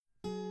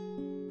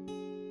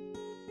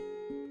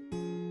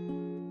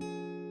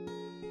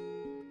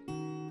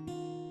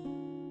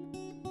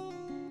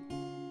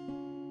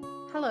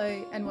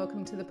Hello and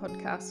welcome to the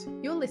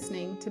podcast. You're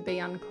listening to Be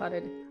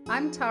Uncluttered.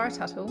 I'm Tara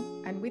Tuttle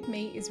and with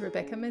me is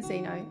Rebecca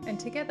Mazzino, and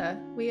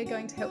together we are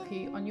going to help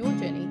you on your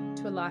journey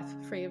to a life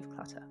free of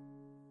clutter.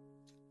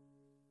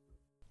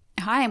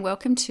 Hi and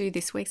welcome to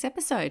this week's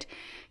episode.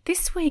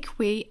 This week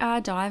we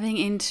are diving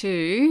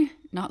into,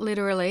 not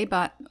literally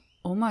but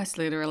almost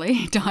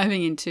literally,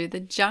 diving into the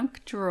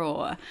junk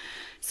drawer.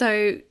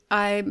 So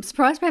I'm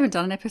surprised we haven't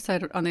done an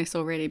episode on this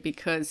already,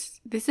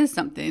 because this is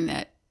something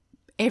that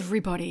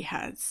everybody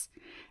has.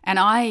 And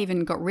I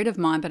even got rid of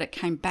mine, but it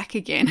came back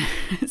again.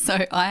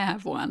 So I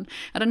have one.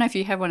 I don't know if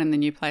you have one in the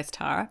new place,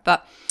 Tara,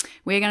 but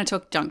we're going to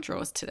talk junk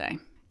drawers today.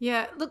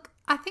 Yeah, look,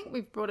 I think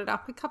we've brought it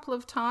up a couple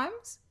of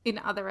times in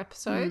other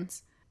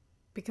episodes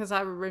because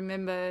I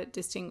remember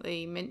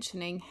distinctly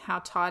mentioning how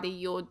tidy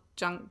your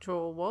junk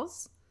drawer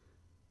was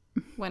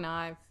when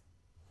I've,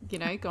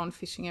 gone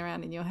fishing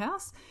around in your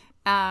house.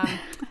 And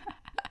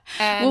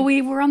well,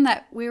 we were on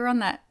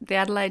the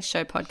Adelaide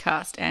Show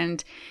podcast,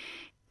 and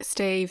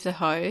Steve, the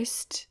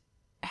host,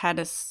 had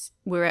us.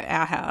 We were at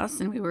our house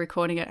and we were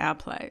recording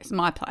at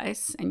my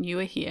place, and you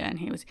were here,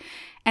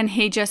 and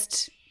he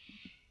just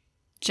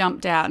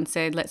jumped out and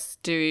said, "Let's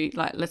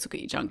look at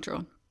your junk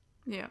drawer."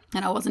 Yeah,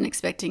 and I wasn't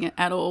expecting it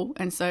at all,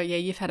 and so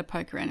you've had a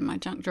poke around in my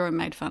junk drawer and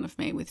made fun of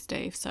me with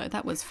Steve, so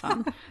that was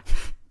fun.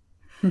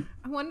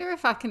 I wonder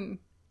if I can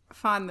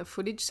find the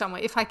footage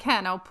somewhere. If I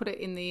can, I'll put it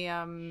in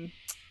the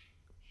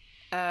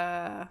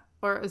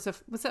or was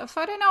it a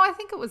photo? No, I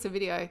think it was a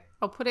video.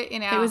 I'll put it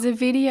in our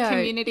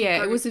community Yeah,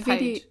 group it was a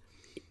video. page.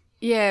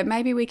 Yeah,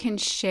 maybe we can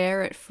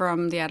share it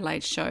from the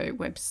Adelaide Show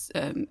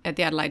at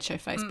the Adelaide Show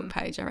Facebook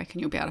page. I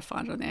reckon you'll be able to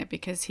find it on there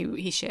because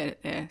he shared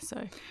it there.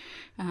 So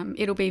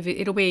it'll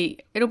be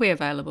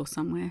available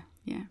somewhere.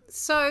 Yeah.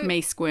 So me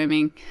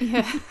squirming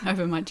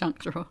over my junk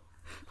drawer,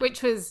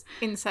 which was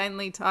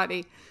insanely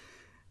tidy.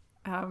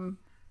 I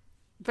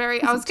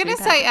was going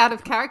to say out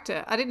of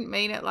character. I didn't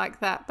mean it like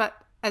that, but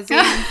as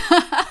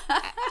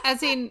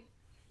in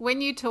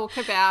when you talk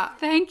about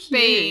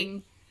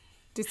being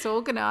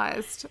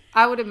disorganized,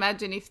 I would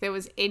imagine if there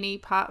was any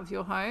part of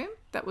your home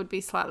that would be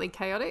slightly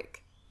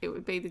chaotic, it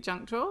would be the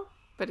junk drawer,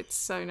 but it's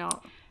so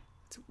not.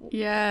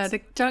 Yeah,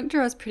 the junk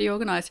drawer is pretty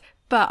organized,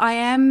 but I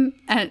am,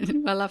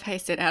 and I love how you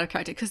said out of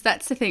character, because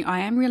that's the thing,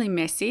 I am really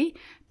messy,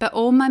 but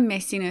all my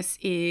messiness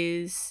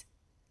is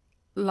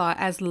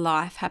as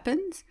life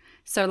happens.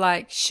 So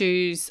like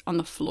shoes on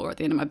the floor at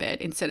the end of my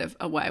bed instead of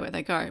away where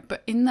they go.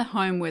 But in the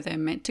home where they're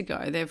meant to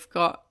go, they've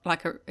got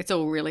it's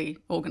all really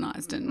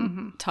organised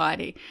and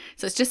tidy.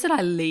 So it's just that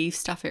I leave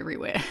stuff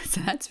everywhere.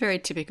 So that's very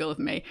typical of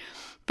me.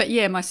 But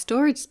yeah, my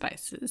storage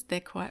spaces, they're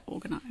quite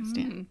organised.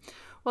 Yeah.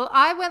 Well,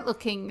 I went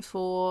looking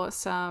for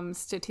some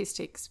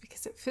statistics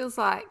because it feels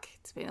like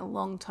it's been a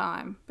long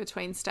time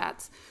between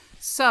stats.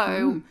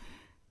 So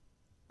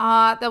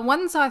the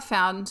ones I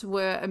found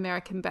were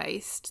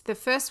American-based. The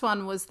first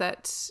one was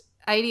that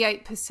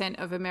 88%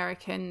 of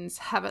Americans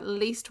have at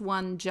least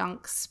one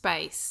junk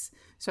space.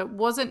 So it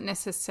wasn't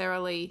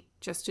necessarily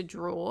just a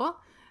drawer.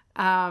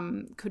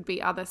 Could be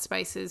other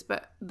spaces,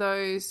 but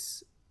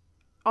those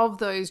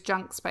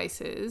junk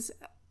spaces,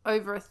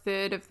 over a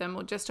third of them,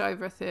 or just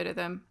over a third of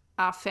them,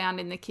 are found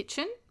in the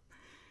kitchen.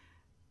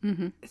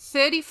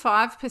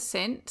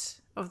 35%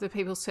 of the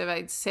people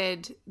surveyed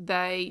said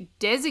they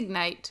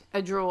designate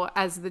a drawer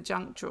as the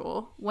junk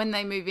drawer when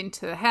they move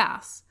into the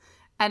house.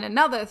 And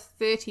another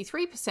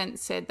 33%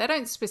 said they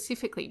don't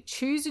specifically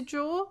choose a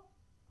drawer,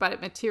 but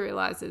it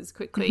materializes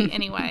quickly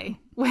anyway,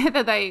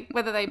 whether they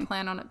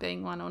plan on it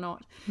being one or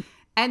not.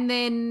 And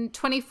then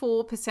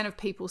 24% of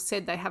people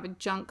said they have a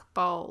junk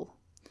bowl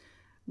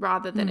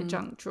rather than a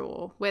junk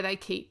drawer where they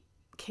keep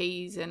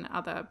keys and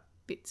other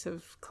bits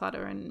of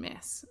clutter and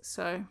mess.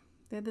 So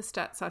they're the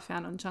stats I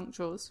found on junk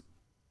drawers.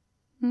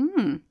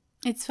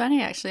 It's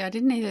funny, actually. I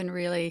didn't even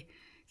really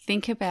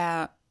think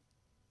about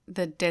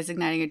the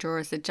designating a drawer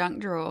as a junk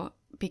drawer,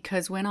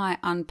 because when I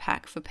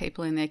unpack for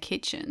people in their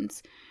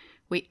kitchens,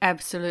 we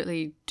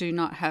absolutely do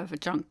not have a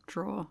junk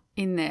drawer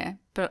in there.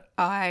 But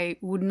I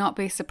would not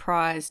be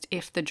surprised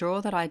if the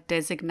drawer that I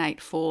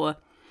designate for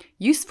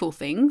useful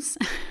things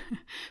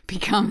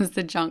becomes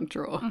the junk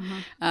drawer.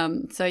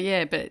 So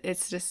yeah, but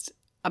it's just,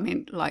 I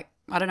mean, like,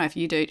 I don't know if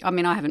you do. I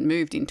mean, I haven't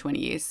moved in 20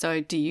 years.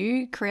 So do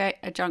you create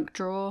a junk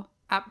drawer?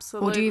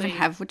 Absolutely. Or do you even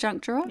have a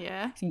junk drawer?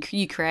 Yeah.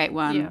 You create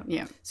one.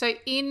 Yeah. So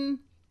in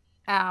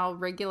our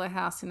regular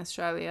house in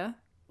Australia,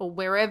 or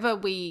wherever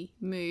we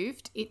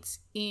moved, it's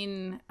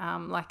in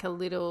like a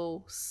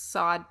little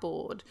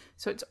sideboard.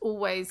 So it's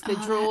always the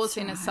drawers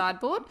in a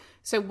sideboard.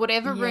 So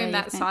whatever room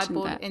that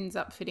sideboard ends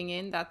up fitting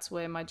in, that's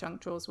where my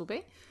junk drawers will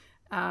be.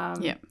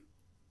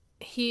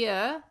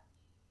 Here,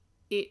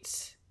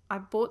 I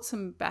bought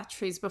some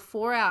batteries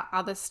before our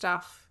other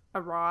stuff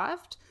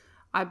arrived.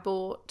 I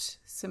bought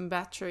some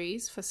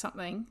batteries for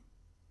something.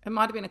 It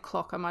might have been a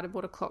clock. I might have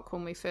bought a clock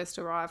when we first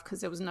arrived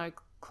because there was no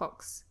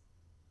clocks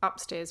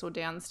upstairs or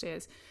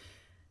downstairs.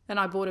 Then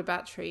I bought a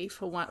battery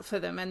for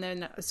them, and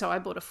then so I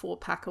bought a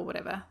 4-pack or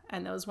whatever,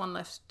 and there was 1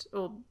 left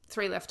or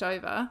 3 left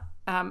over.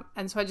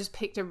 And so I just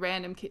picked a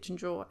random kitchen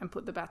drawer and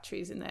put the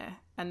batteries in there,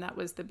 and that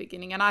was the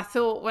beginning. And I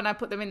thought when I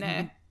put them in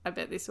there, I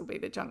bet this will be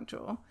the junk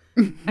drawer.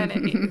 And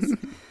it is.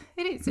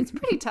 It is. It's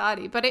pretty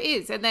tidy, but it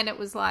is. And then it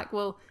was like,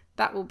 well,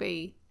 that will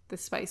be the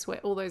space where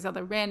all those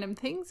other random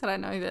things that I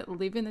know that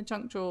live in the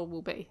junk drawer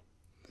will be.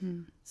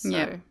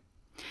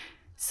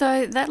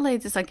 So that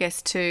leads us, I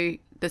guess, to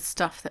the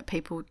stuff that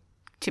people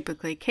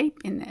typically keep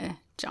in their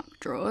junk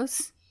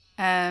drawers.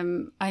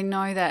 I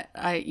know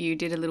that you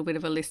did a little bit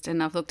of a list,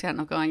 and I've looked at it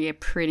and I've gone, yeah,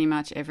 pretty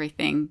much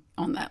everything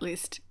on that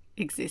list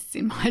exists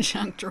in my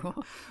junk drawer.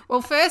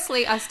 Well,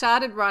 firstly, I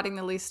started writing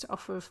the list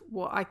off of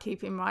what I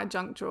keep in my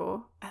junk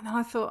drawer, and then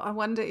I thought, I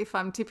wonder if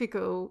I'm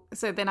typical.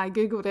 So then I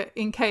Googled it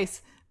in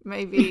case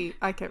maybe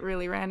I get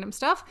really random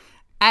stuff.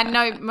 And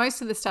no,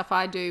 most of the stuff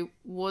I do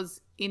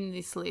was in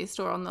this list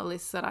or on the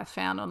list that I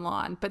found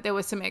online, but there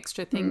were some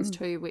extra things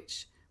too,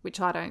 which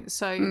I don't.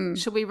 So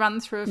should we run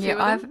through a few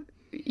of them?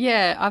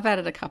 Yeah, I've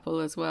added a couple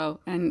as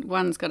well, and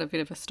one's got a bit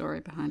of a story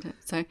behind it.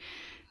 So,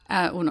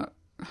 well, not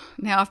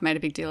now. I've made a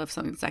big deal of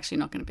something that's actually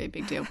not going to be a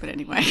big deal, but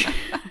anyway.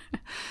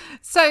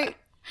 So,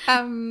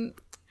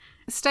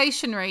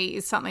 stationery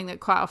is something that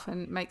quite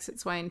often makes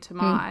its way into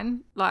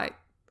mine, like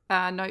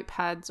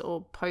notepads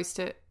or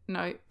post-it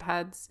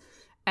notepads,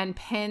 and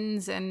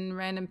pens and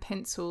random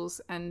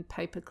pencils and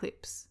paper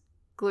clips,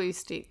 glue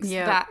sticks,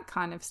 that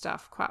kind of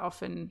stuff. Quite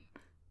often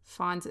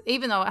finds it,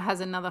 even though it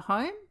has another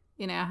home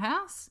in our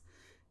house.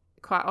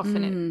 Quite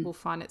often it will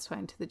find its way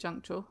into the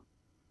junk drawer.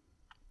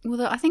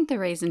 Well, I think the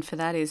reason for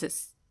that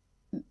is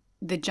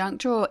the junk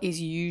drawer is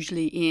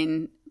usually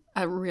in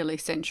a really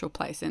central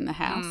place in the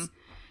house.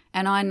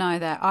 And I know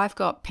that I've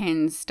got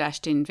pens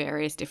stashed in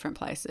various different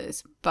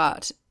places,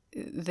 but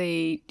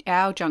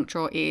our junk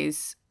drawer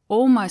is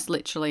almost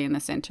literally in the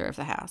centre of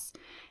the house.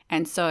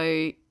 And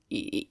so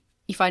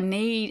if I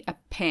need a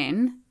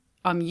pen,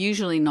 I'm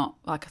usually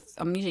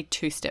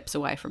 2 steps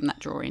away from that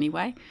drawer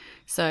anyway.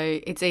 So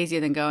it's easier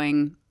than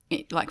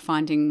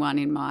finding one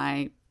in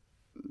my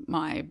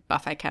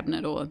buffet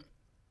cabinet or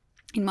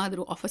in my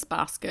little office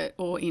basket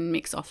or in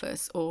Mick's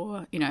office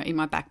or, in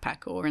my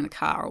backpack or in the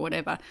car or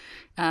whatever.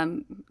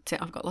 So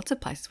I've got lots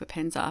of places where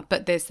pens are,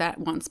 but there's that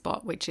one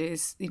spot which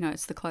is,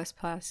 it's the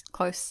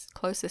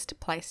closest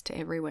place to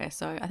everywhere.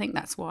 So I think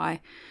that's why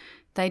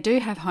they do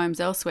have homes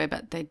elsewhere,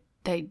 but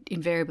they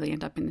invariably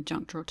end up in the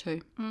junk drawer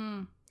too.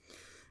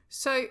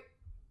 So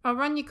I'll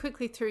run you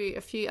quickly through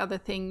a few other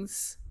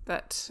things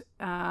that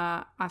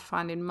I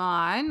find in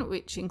mine,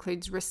 which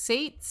includes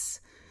receipts,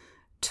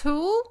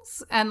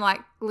 tools, and like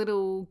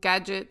little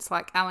gadgets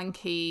like Allen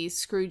keys,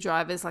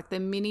 screwdrivers, like the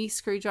mini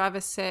screwdriver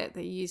set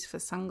they use for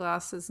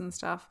sunglasses and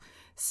stuff,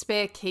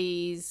 spare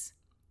keys,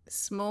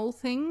 small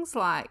things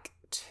like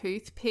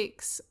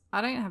toothpicks.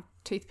 I don't have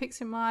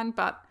toothpicks in mine,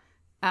 but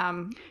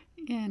I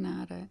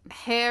don't.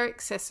 Hair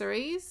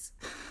accessories.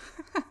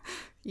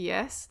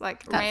 Yes,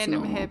 like that's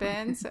random normal.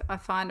 Hairbands I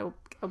find or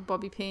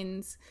bobby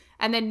pins,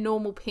 and then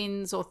normal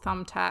pins or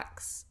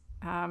thumbtacks.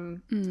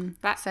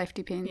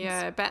 Safety pins.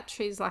 Yeah,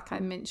 batteries like I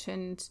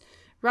mentioned.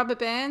 Rubber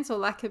bands or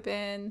lacquer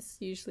bands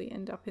usually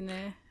end up in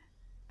there.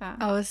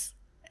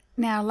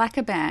 Now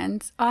lacquer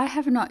bands, I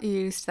have not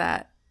used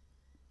that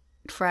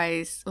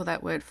phrase or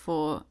that word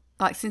for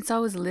since I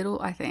was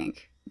little, I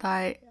think.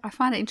 I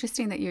find it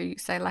interesting that you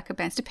say lacquer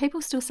bands. Do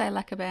people still say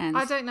lacquer bands?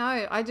 I don't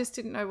know. I just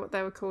didn't know what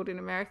they were called in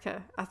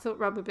America. I thought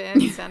rubber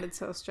bands sounded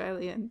so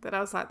Australian that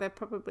I was like, they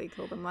probably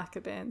call them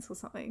lacquer bands or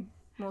something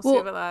more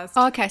civilised.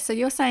 Okay, so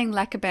you're saying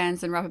lacquer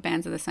bands and rubber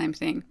bands are the same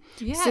thing.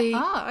 Yeah. See,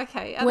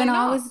 okay. Are they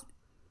not?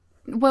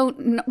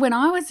 When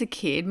I was a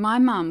kid, my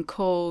mum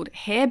called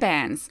hair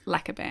bands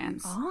lacquer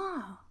bands.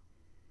 Oh.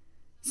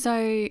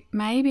 So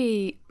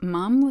maybe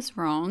mum was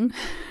wrong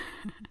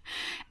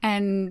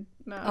and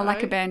a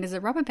lacquer band is a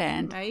rubber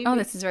band. Maybe. Oh,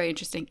 this is very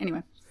interesting.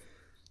 Anyway.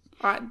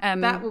 All right.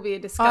 That will be a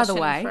discussion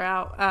for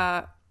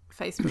our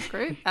Facebook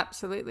group.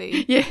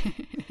 Absolutely. Yeah.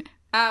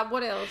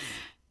 What else?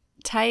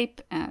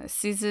 Tape,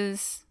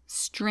 scissors,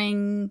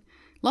 string,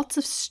 lots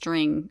of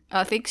string.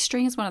 I think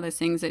string is one of those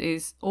things that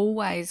is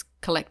always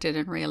collected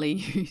and rarely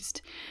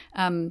used.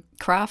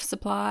 Craft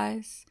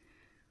supplies.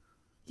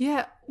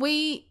 Yeah.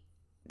 We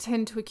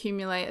tend to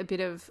accumulate a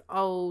bit of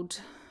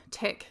old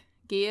tech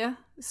gear.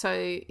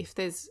 So if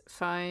there's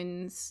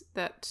phones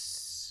that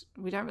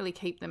we don't really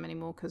keep them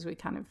anymore because we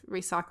kind of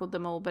recycled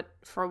them all, but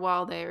for a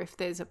while there, if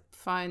there's a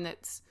phone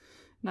that's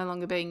no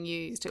longer being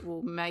used, it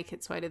will make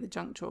its way to the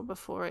junk drawer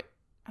before it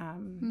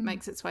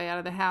makes its way out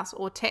of the house.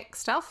 Or tech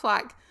stuff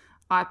like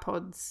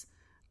iPods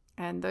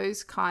and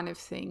those kind of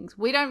things.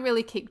 We don't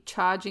really keep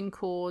charging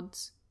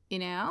cords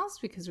in ours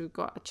because we've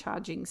got a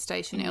charging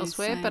station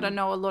elsewhere, but I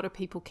know a lot of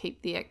people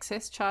keep the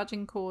excess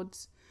charging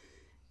cords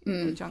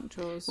in the junk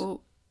drawers.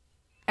 Well,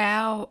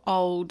 our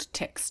old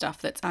tech stuff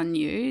that's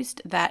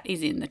unused, that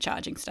is in the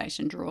charging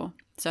station drawer.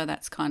 So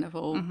that's kind of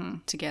all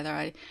together.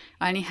 I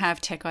only have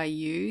tech I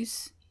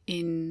use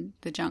in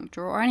the junk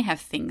drawer. I only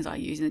have things I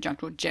use in the junk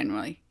drawer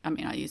generally. I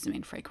mean, I use them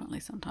infrequently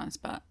sometimes,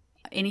 but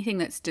anything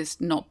that's just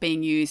not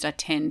being used, I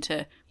tend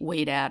to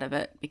weed out of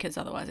it because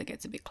otherwise it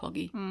gets a bit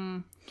cloggy.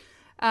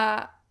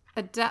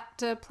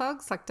 adapter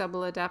plugs, like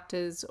double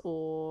adapters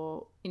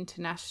or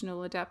international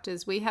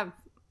adapters.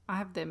 I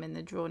have them in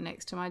the drawer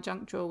next to my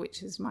junk drawer,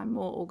 which is my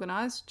more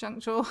organised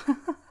junk drawer.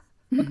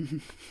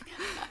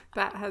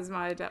 That has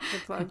my adapter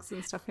plugs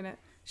and stuff in it.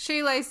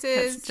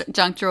 Shoelaces. That's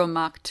junk drawer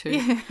Mark II.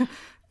 Yeah.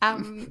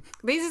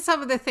 These are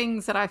some of the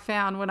things that I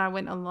found when I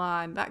went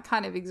online. That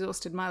kind of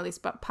exhausted my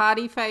list. But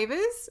party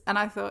favours, and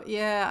I thought,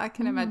 yeah, I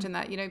can imagine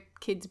that. You know,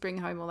 kids bring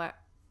home all that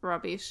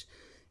rubbish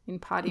in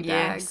party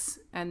bags,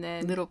 and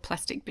then little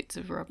plastic bits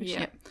of rubbish.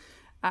 Yeah.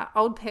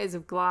 Old pairs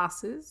of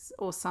glasses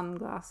or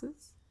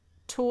sunglasses,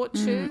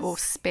 torches or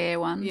spare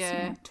ones.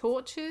 Yeah,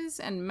 torches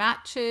and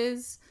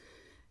matches,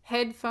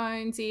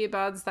 headphones,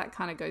 earbuds. That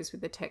kind of goes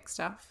with the tech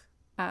stuff.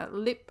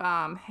 Lip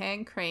balm,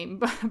 hand cream,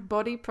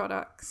 body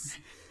products.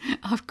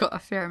 I've got a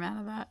fair amount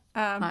of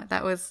that.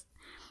 That was,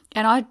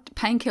 and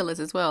painkillers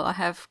as well. I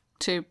have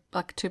two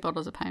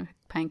bottles of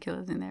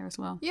painkillers in there as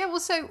well. Yeah, well,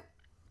 so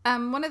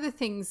one of the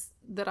things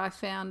that I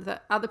found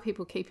that other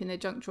people keep in their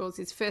junk drawers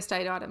is first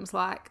aid items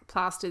like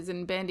plasters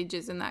and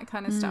bandages and that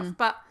kind of stuff.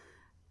 But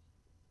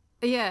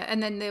yeah,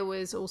 and then there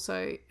was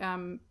also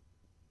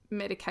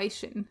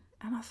medication,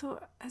 and I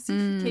thought, as if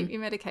you keep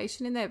your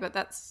medication in there, but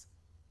that's.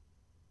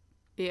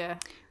 Yeah.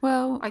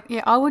 Well,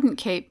 I wouldn't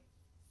keep.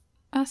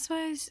 I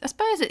suppose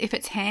if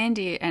it's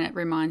handy and it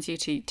reminds you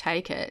to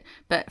take it,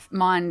 but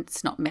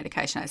mine's not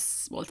medication.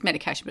 It's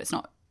medication, but it's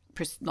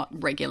not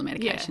regular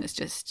medication. Yeah. It's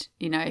just,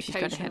 if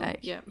you've got a headache,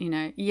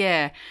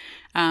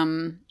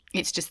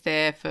 it's just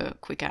there for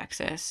quick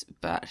access.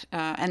 But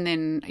and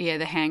then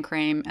the hand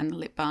cream and the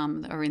lip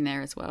balm are in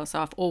there as well. So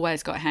I've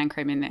always got hand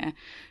cream in there.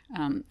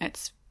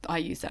 I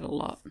use that a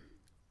lot.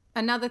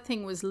 Another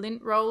thing was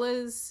lint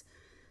rollers.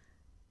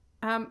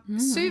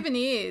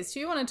 Souvenirs.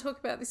 Do you want to talk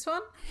about this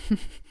one?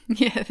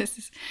 Yeah,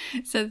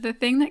 so the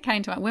thing that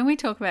came to mind when we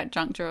talk about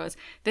junk drawers,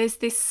 there's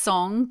this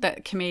song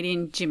that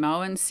comedian Jim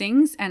Owen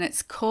sings, and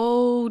it's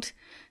called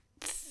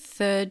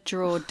Third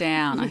Drawer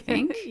Down, I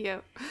think. Yeah,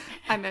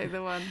 I know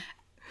the one.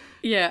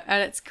 Yeah,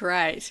 and it's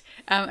great.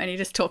 And he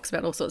just talks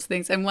about all sorts of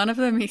things. And one of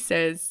them he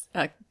says,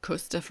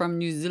 Costa from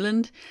New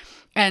Zealand,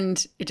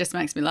 and it just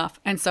makes me laugh.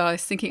 And so I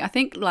was thinking, I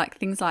think like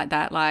things like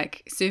that,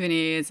 like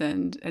souvenirs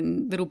and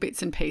little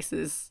bits and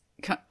pieces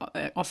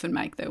often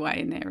make their way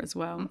in there as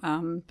well.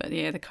 But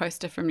yeah, the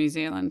Coaster from New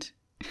Zealand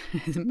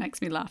it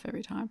makes me laugh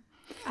every time.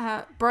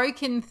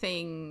 Broken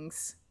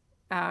things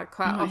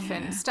quite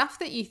often. Yeah. Stuff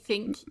that you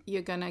think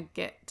you're going to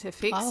get to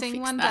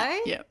fixing one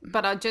day,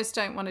 but I just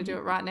don't want to do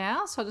it right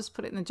now, so I'll just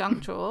put it in the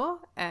junk drawer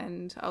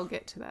and I'll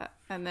get to that.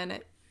 And then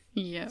it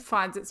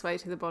finds its way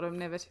to the bottom,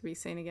 never to be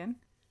seen again.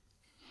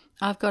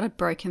 I've got a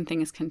broken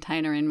things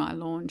container in my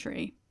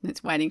laundry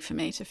that's waiting for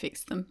me to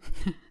fix them.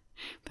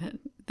 But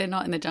they're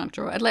not in the junk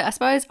drawer. I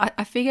suppose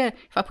I figure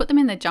if I put them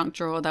in the junk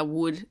drawer, they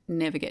would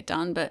never get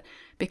done. But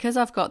because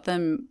I've got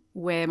them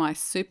where my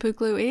super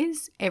glue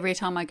is, every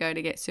time I go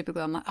to get super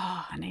glue, I'm like,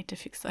 oh, I need to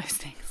fix those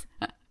things.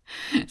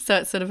 So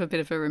it's sort of a bit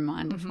of a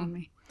reminder for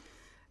me.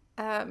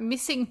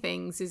 Missing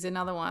things is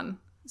another one.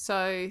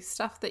 So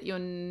stuff that you're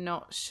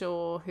not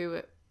sure who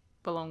it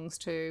belongs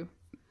to.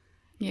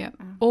 Yeah.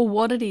 Or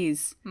what it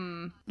is.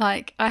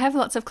 Like I have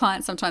lots of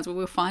clients sometimes where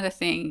we'll find a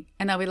thing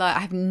and they'll be like, I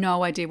have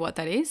no idea what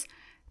that is,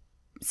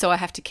 so I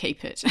have to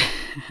keep it.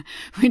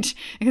 Which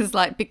is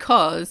like,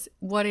 because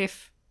what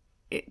if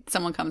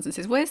someone comes and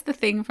says, where's the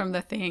thing from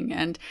the thing?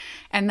 And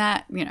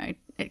that,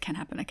 it can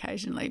happen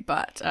occasionally.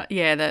 But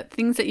the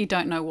things that you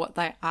don't know what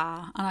they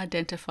are,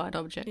 unidentified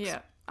objects.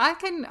 Yeah. I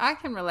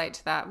can relate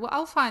to that. Well,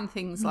 I'll find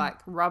things like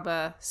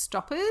rubber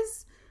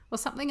stoppers or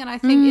something, and I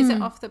think, is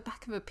it off the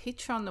back of a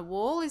picture on the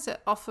wall? Is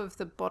it off of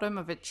the bottom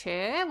of a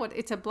chair?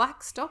 It's a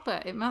black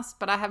stopper. It must,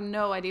 but I have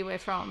no idea where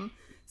from.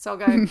 So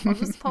I'll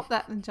just pop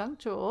that in the junk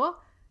drawer,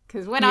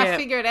 because when I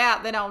figure it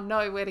out, then I'll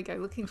know where to go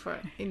looking for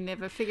it. You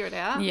never figure it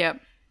out.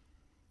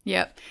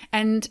 Yep.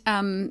 And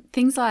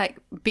things like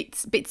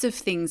bits of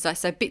things,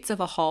 so bits of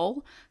a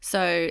whole,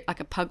 so like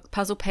a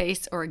puzzle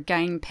piece or a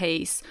game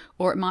piece,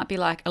 or it might be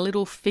like a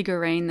little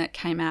figurine that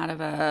came out of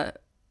a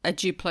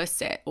Duplo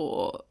set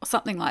or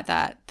something like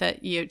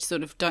that you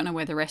sort of don't know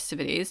where the rest of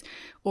it is,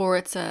 or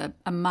it's a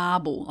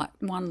marble, like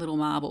one little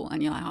marble,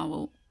 and you're like, oh,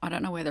 well, I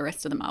don't know where the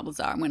rest of the marbles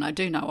are, and when I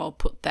do know, I'll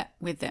put that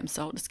with them,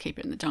 so I'll just keep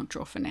it in the junk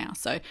drawer for now.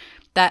 So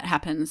that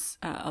happens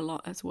a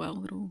lot as well,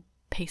 little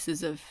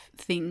pieces of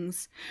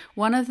things.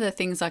 One of the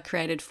things I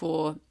created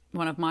for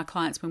one of my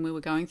clients when we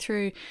were going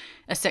through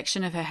a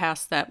section of her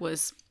house that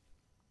was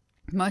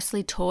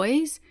mostly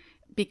toys,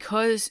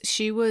 because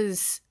she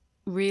was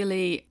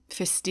really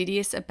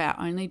fastidious about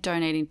only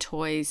donating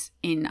toys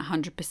in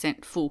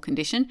 100% full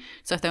condition.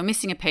 So if they were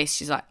missing a piece,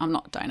 she's like, I'm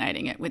not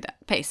donating it with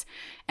that piece.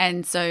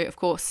 And so, of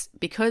course,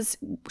 because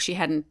she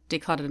hadn't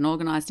decluttered and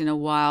organised in a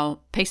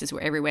while, pieces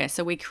were everywhere.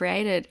 So we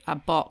created a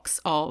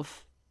box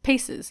of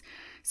pieces.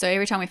 So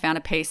every time we found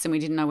a piece and we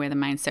didn't know where the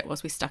main set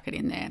was, we stuck it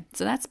in there.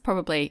 So that's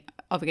probably,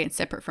 again,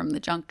 separate from the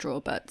junk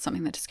drawer, but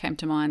something that just came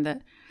to mind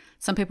that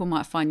some people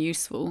might find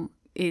useful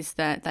is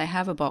that they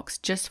have a box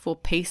just for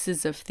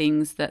pieces of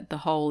things that the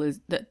whole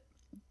is, that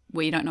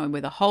where you don't know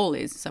where the hole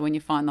is. So when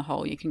you find the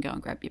hole, you can go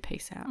and grab your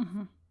piece out.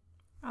 Mm-hmm.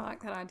 I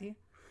like that idea.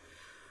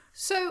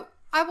 So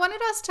I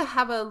wanted us to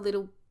have a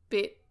little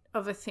bit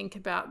of a think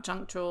about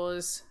junk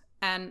drawers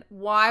and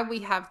why we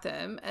have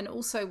them, and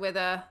also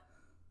whether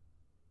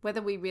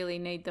we really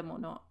need them or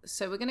not.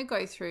 So we're going to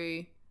go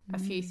through a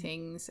few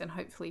things and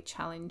hopefully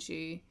challenge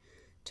you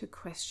to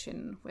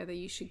question whether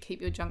you should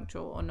keep your junk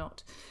drawer or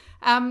not.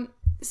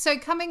 So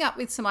coming up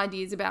with some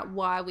ideas about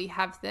why we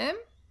have them,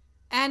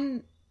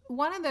 and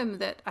one of them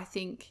that I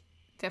think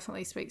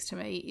definitely speaks to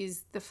me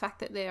is the fact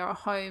that they are a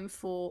home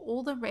for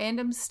all the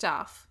random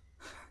stuff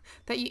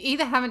that you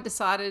either haven't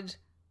decided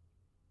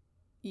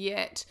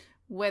yet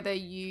whether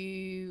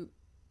you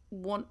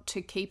want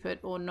to keep it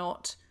or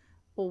not,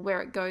 or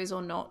where it goes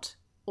or not,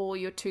 or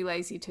you're too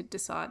lazy to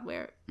decide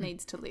where it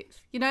needs to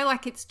live. You know,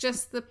 like it's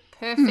just the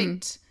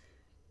perfect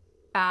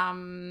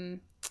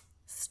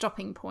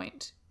stopping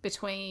point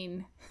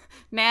between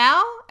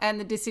now and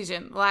the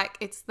decision. Like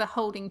it's the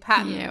holding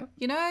pattern. Yep.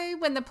 You know,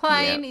 when the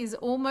plane is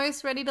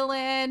almost ready to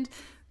land,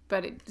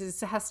 but it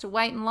just has to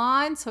wait in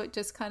line, so it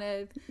just kind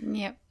of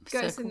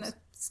goes Circles.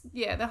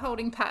 in the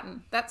holding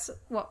pattern. That's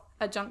what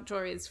a junk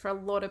drawer is for a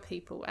lot of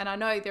people. And I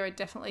know there are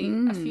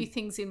definitely a few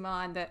things in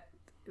mind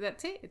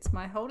that's it. It's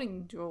my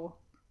holding drawer.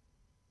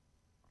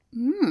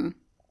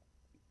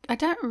 I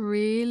don't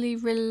really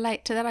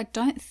relate to that. I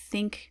don't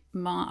think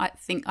I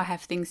think I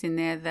have things in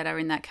there that are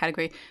in that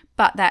category.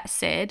 But that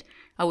said,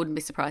 I wouldn't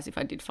be surprised if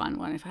I did find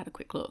one if I had a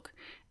quick look.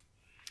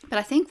 But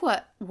I think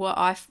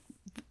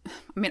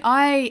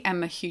I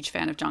am a huge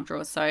fan of junk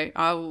drawers, so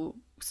I will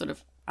sort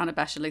of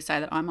unabashedly say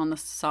that I'm on the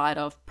side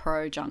of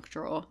pro junk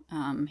drawer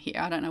here.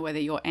 I don't know whether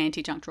you're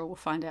anti junk drawer. We'll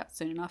find out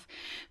soon enough.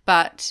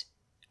 But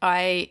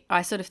I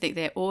sort of think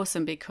they're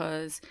awesome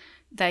because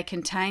they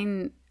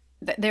contain.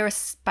 They're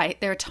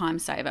a time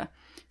saver.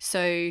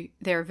 So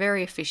they're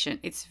very efficient.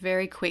 It's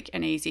very quick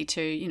and easy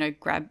to,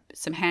 grab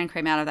some hand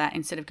cream out of that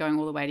instead of going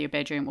all the way to your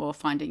bedroom or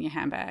finding your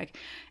handbag.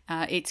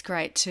 It's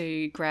great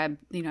to grab,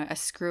 a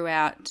screw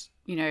out,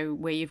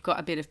 where you've got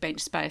a bit of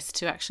bench space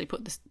to actually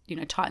put this,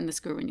 tighten the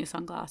screw in your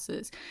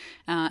sunglasses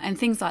and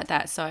things like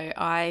that. So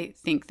I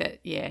think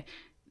that,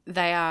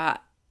 they are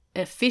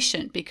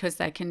efficient because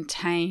they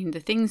contain the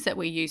things that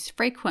we use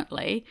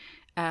frequently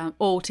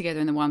all together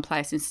in the one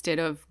place instead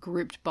of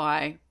grouped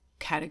by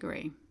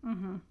category.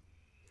 Mm-hmm.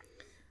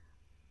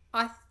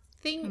 I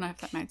don't know if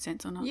that made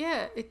sense or not.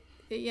 Yeah, it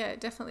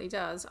definitely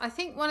does. I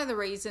think one of the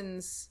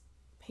reasons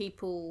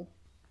people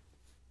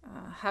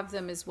have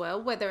them as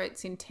well, whether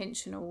it's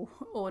intentional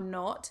or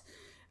not,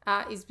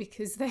 is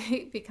because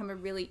they become a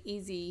really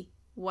easy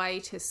way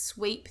to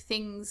sweep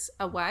things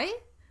away,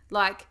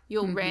 like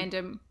your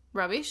random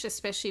rubbish,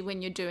 especially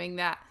when you're doing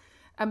that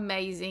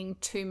amazing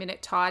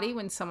 2-minute tidy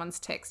when someone's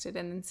texted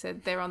and then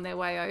said they're on their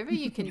way over.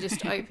 You can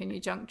just open your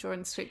junk drawer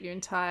and sweep your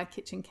entire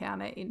kitchen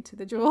counter into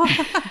the drawer.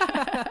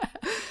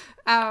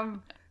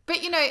 But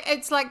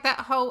it's like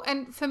that whole,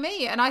 and for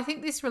me, and I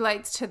think this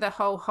relates to the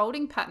whole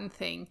holding pattern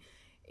thing.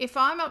 If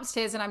I'm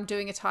upstairs and I'm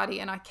doing a tidy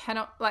and I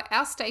cannot, like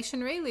our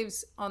stationery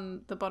lives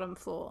on the bottom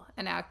floor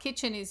and our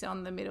kitchen is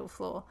on the middle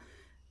floor.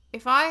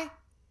 If I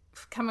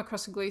come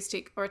across a glue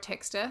stick or a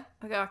texter,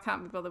 I go, I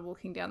can't be bothered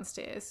walking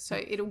downstairs.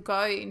 So it'll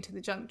go into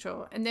the junk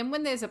drawer. And then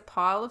when there's a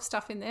pile of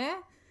stuff in there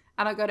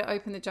and I go to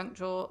open the junk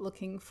drawer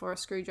looking for a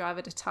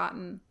screwdriver to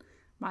tighten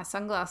my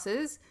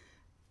sunglasses,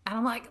 and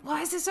I'm like,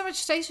 why is there so much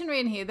stationery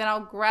in here? Then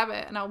I'll grab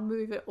it and I'll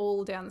move it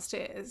all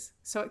downstairs.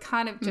 So it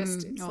kind of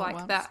just, it's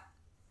like that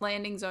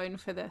landing zone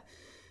for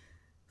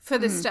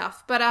the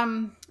stuff. But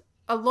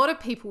a lot of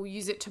people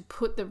use it to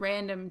put the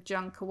random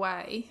junk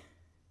away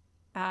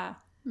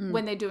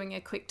when they're doing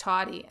a quick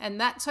tidy, and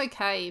that's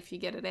okay if you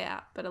get it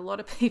out, but a lot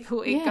of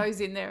people it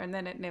goes in there and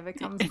then it never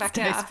comes back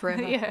out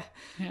forever.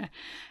 yeah.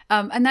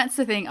 And that's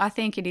the thing, I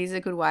think it is a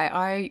good way.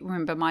 I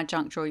remember my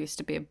junk drawer used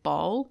to be a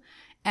bowl,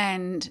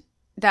 and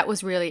that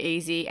was really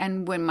easy,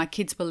 and when my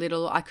kids were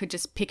little I could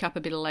just pick up a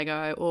bit of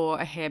Lego or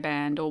a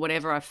hairband or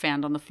whatever I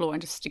found on the floor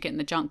and just stick it in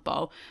the junk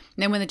bowl.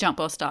 And then when the junk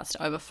bowl starts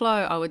to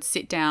overflow, I would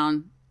sit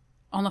down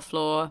on the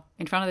floor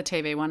in front of the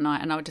TV one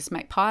night and I would just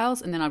make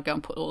piles, and then I'd go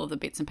and put all of the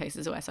bits and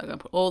pieces away. So I'd go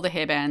and put all the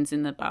hairbands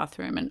in the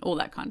bathroom and all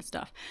that kind of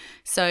stuff.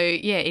 So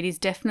yeah, it is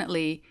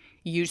definitely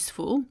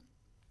useful,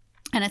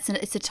 and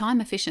it's a time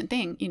efficient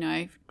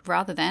thing,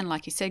 rather than,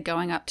 like you said,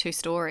 going up 2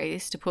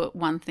 stories to put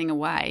one thing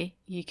away.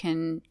 You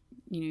can,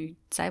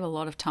 save a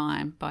lot of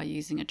time by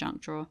using a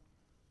junk drawer.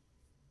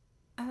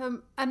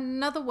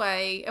 Another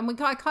way, and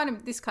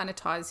this kind of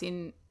ties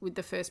in with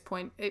the first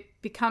point,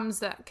 it becomes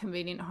that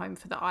convenient home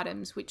for the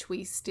items which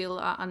we still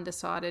are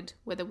undecided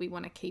whether we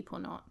want to keep or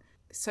not.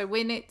 So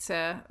when it's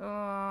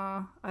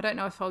I don't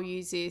know if I'll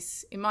use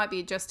this, it might be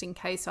a just in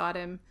case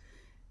item,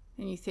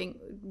 and you think,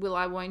 will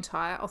I, won't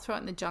I? I'll throw it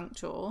in the junk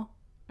drawer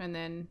and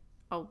then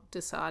I'll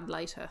decide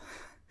later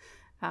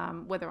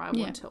whether I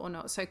want it or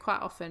not. So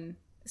quite often,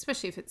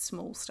 especially if it's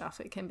small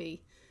stuff, it can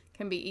be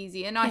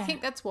easy. And I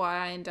think that's why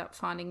I end up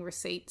finding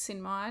receipts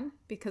in mine,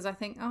 because I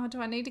think, do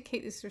I need to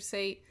keep this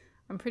receipt?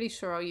 I'm pretty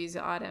sure I'll use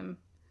the item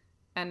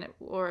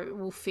or it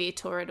will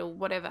fit or it'll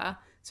whatever.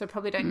 So I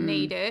probably don't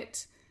need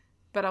it,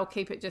 but I'll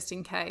keep it just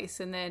in case.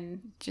 And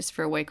then just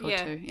for a week or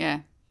two.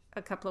 Yeah.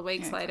 A couple of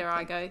weeks later,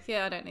 I go,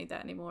 I don't need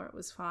that anymore. It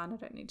was fine. I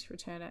don't need to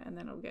return it, and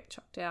then it'll get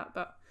chucked out.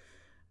 But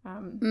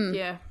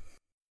yeah.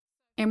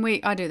 And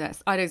I do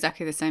that. I do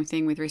exactly the same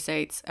thing with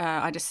receipts.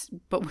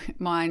 But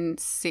mine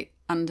sit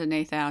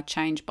underneath our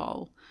change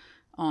bowl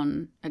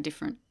on a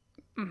different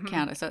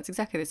counter. So it's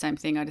exactly the same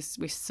thing.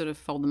 We sort of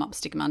fold them up,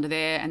 stick them under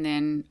there, and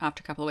then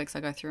after a couple of weeks,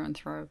 I go through and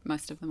throw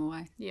most of them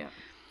away. Yeah.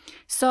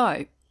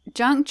 So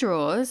junk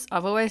drawers,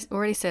 I've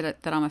already said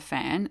it that I'm a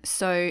fan.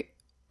 So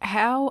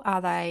how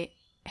are they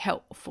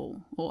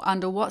helpful, or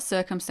under what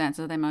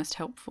circumstances are they most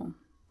helpful?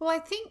 Well, I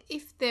think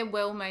if they're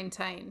well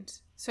maintained.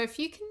 So if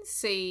you can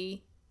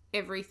see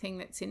everything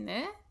that's in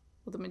there,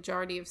 or the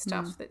majority of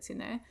stuff that's in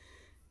there,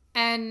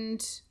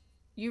 and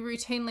you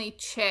routinely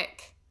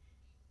check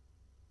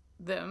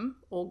them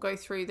or go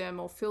through them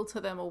or filter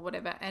them or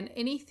whatever, and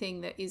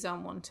anything that is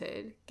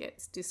unwanted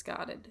gets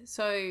discarded.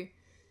 So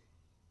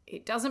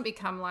it doesn't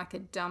become like a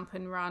dump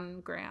and run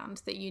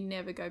ground that you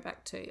never go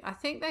back to. I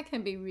think that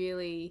can be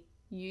really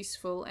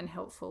useful and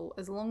helpful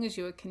as long as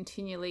you are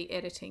continually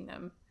editing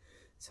them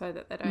so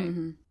that they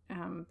don't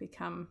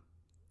become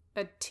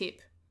a tip,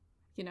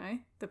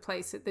 the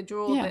place at the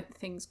drawer that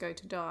things go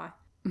to die.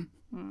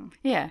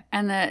 Yeah,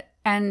 and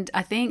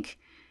I think,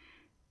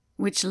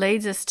 which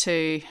leads us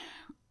to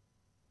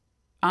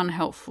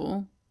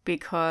unhelpful,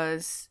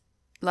 because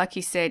like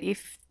you said,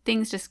 if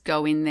things just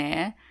go in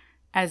there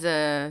as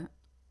an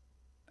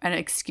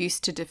excuse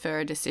to defer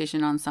a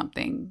decision on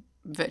something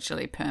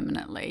virtually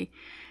permanently,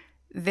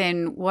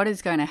 then what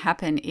is going to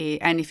happen is,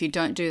 and if you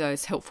don't do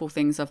those helpful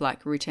things of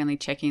like routinely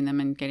checking them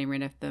and getting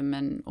rid of them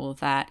and all of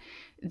that,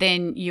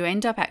 then you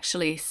end up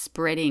actually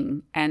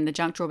spreading, and the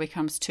junk drawer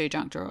becomes 2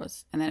 junk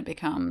drawers, and then it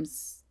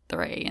becomes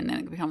 3, and then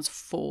it becomes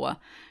 4.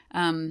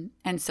 And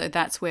so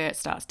that's where it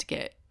starts to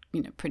get,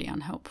 pretty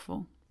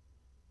unhelpful.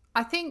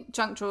 I think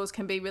junk drawers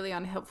can be really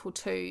unhelpful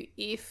too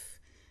if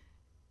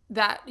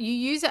that you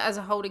use it as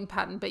a holding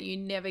pattern, but you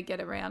never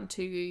get around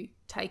to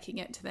taking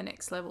it to the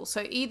next level.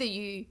 So either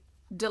you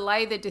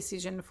delay the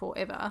decision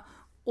forever,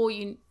 or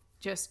you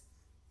just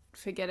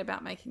forget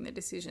about making the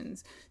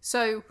decisions.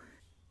 So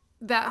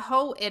that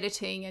whole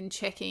editing and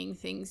checking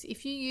things,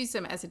 if you use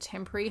them as a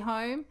temporary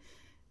home,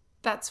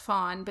 that's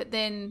fine. But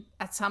then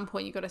at some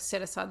point you've got to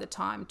set aside the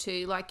time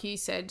to, like you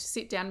said,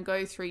 sit down,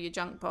 go through your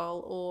junk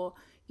bowl, or,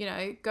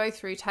 go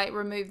through,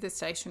 remove the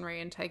stationery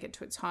and take it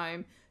to its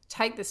home.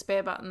 Take the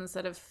spare buttons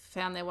that have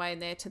found their way in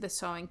there to the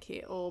sewing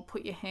kit, or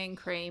put your hand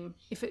cream,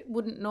 if it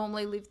wouldn't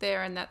normally live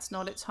there and that's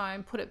not its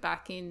home, put it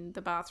back in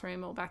the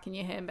bathroom or back in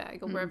your handbag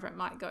or wherever it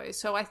might go.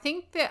 So I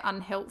think they're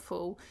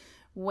unhelpful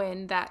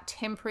when that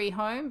temporary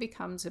home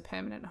becomes a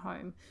permanent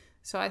home.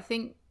 So I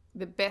think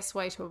the best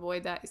way to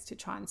avoid that is to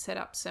try and set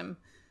up some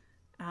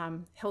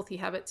healthy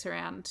habits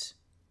around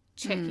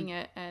checking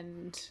it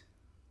and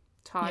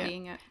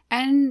tidying it.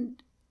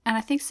 And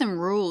I think some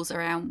rules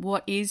around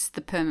what is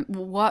the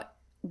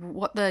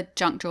what the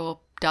junk drawer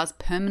does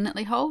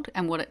permanently hold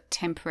and what it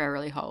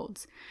temporarily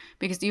holds.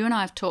 Because you and I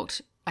have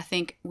talked, I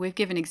think we've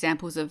given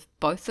examples of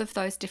both of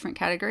those different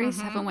categories,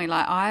 haven't we?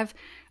 Like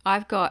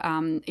I've got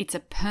it's a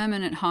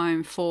permanent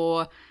home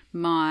for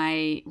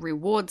my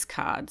rewards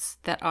cards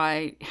that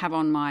I have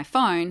on my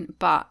phone,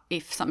 but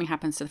if something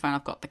happens to the phone,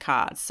 I've got the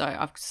cards. So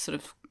I've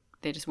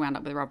they're just wound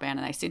up with a rubber band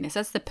and they sit in there. So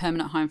that's the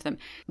permanent home for them.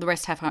 The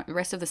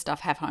rest of the stuff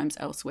have homes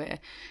elsewhere,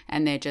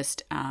 and they're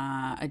just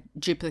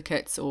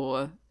duplicates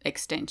or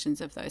extensions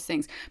of those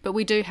things. But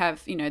we do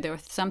have, there are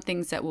some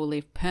things that will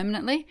live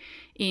permanently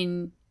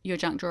in your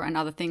junk drawer and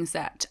other things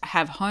that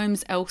have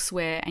homes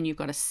elsewhere, and you've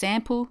got a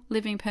sample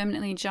living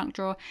permanently in junk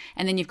drawer,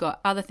 and then you've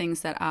got other things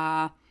that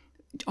are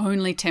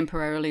only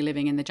temporarily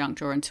living in the junk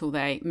drawer until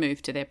they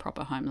move to their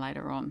proper home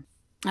later on.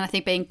 And I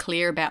think being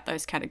clear about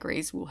those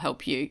categories will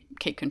help you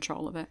keep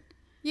control of it.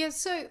 Yeah,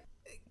 so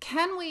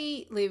can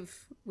we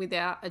live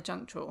without a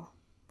junk drawer?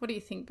 What do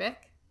you think,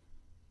 Beck?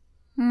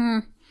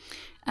 Well,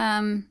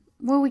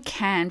 we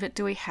can, but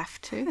do we have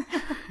to?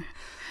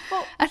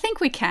 Well, I think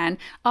we can.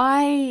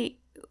 I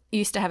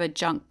used to have a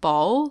junk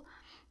bowl,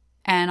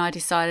 and I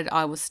decided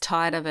I was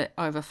tired of it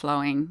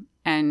overflowing.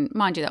 And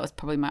mind you, that was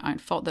probably my own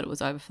fault that it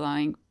was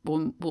overflowing.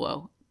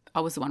 Well,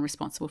 I was the one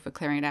responsible for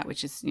clearing it out,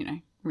 which is,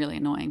 really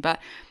annoying. But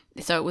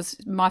so it was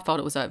my fault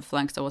it was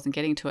overflowing because I wasn't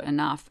getting to it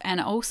enough.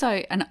 And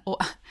also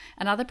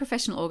another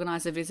professional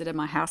organizer visited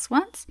my house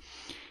once,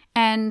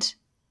 and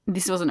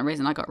this wasn't a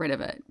reason I got rid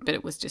of it, but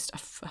it was just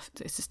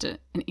an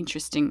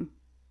interesting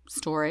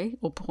story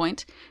or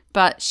point.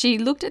 But she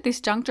looked at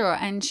this junk drawer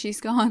and she's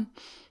gone,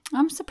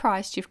 "I'm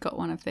surprised you've got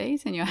one of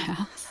these in your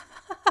house."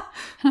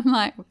 And I'm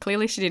like, well,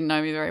 clearly she didn't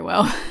know me very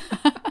well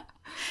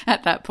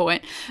at that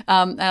point.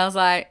 And I was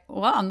like,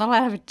 what? I'm not allowed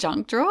to have a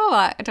junk drawer?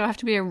 Like, do I have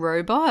to be a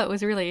robot? It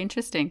was really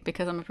interesting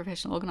because I'm a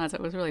professional organizer.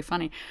 It was really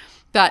funny.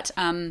 But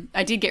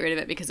I did get rid of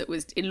it because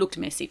it looked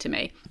messy to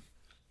me.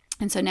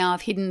 And so now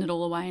I've hidden it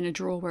all away in a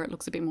drawer where it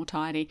looks a bit more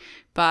tidy.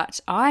 But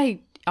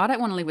I don't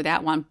want to live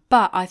without one.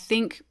 But I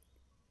think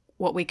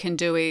what we can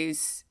do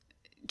is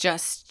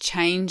just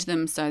change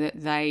them so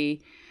that they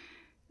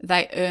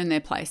earn their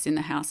place in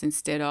the house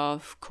instead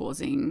of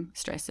causing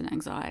stress and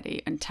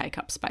anxiety and take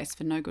up space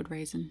for no good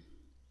reason.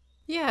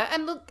 Yeah,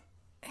 and look,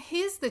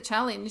 here's the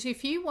challenge.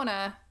 If you want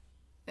to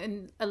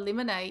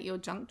eliminate your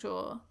junk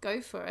drawer,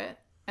 go for it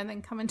and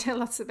then come and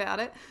tell us about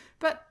it.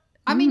 But,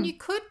 I mean, you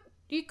could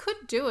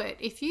do it.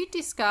 If you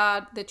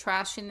discard the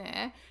trash in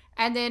there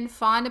and then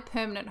find a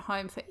permanent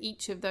home for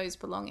each of those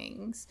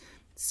belongings.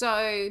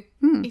 So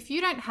if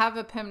you don't have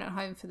a permanent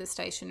home for the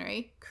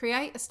stationery,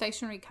 create a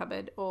stationery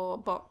cupboard or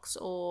box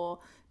or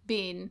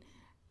bin,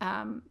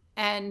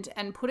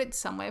 and put it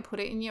somewhere. Put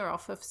it in your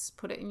office,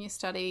 put it in your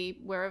study,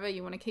 wherever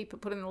you want to keep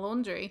it, put it in the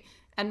laundry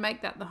and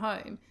make that the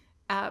home.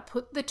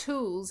 Put the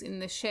tools in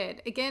the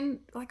shed.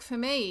 Again, like for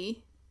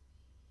me,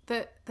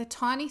 the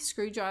tiny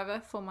screwdriver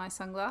for my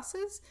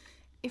sunglasses,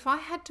 if I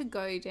had to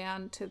go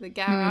down to the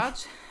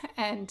garage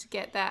and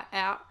get that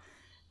out,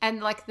 and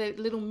like the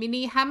little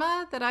mini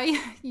hammer that I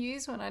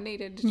use when I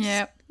needed to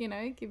just,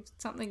 give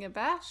something a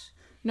bash,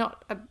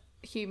 not a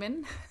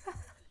human,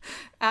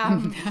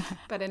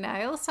 but a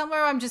nail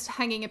somewhere, I'm just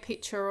hanging a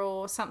picture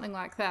or something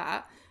like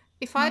that.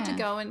 If I had to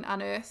go and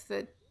unearth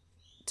the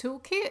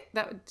toolkit,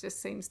 that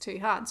just seems too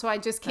hard. So I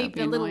just keep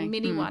the little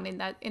mini one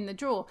in the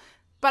drawer.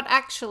 But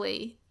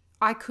actually,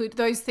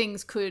 those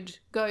things could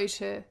go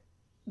to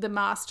the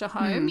master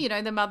home, the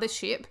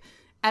mothership,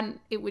 and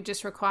it would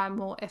just require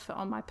more effort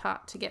on my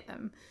part to get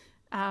them.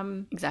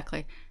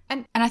 Exactly.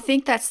 And I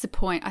think that's the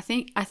point. I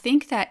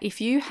think that if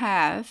you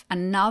have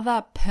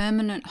another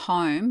permanent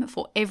home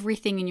for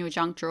everything in your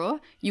junk drawer,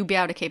 you'll be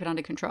able to keep it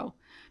under control,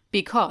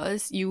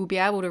 because you will be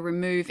able to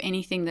remove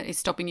anything that is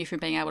stopping you from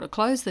being able to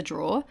close the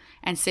drawer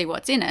and see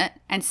what's in it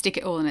and stick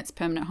it all in its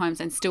permanent homes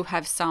and still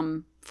have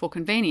some for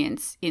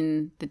convenience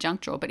in the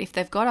junk drawer. But if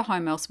they've got a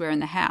home elsewhere in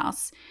the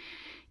house,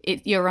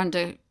 you're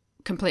under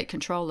complete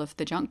control of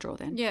the junk drawer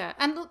then. Yeah.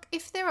 And look,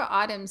 if there are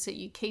items that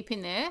you keep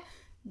in there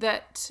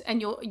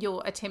and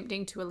you're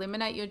attempting to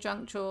eliminate your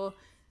junk drawer,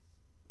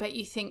 but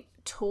you think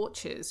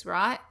torches,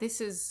 right?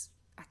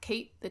 I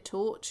keep the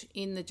torch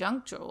in the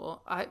junk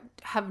drawer. I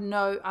have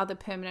no other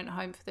permanent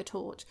home for the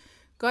torch.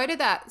 Go to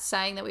that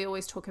saying that we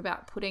always talk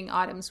about putting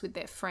items with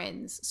their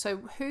friends. So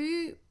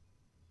who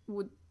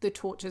would the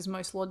torch's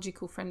most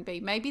logical friend be?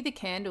 Maybe the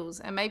candles,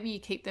 and maybe you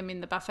keep them in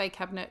the buffet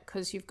cabinet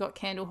because you've got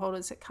candle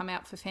holders that come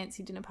out for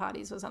fancy dinner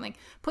parties or something.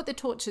 Put the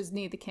torches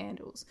near the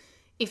candles,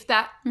 if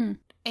that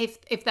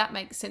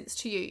makes sense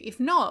to you. If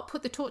not,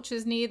 put the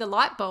torches near the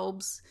light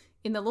bulbs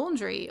in the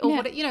laundry,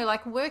 or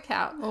like work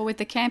out, or with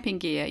the camping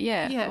gear,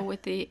 or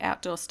with the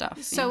outdoor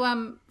stuff.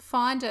 So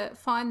find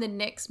the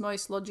next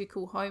most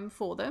logical home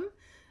for them,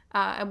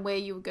 and where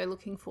you would go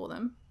looking for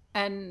them,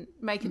 and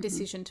make a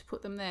decision to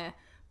put them there.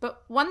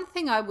 But one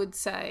thing I would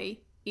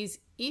say is,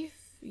 if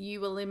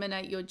you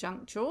eliminate your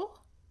junk drawer,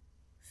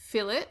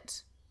 fill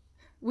it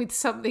with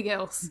something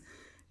else.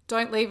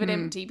 Don't leave it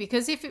empty,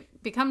 because if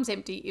it becomes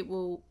empty, it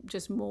will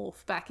just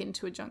morph back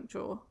into a junk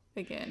drawer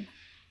again.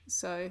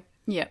 So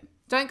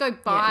don't go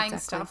buying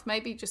stuff.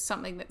 Maybe just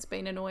something that's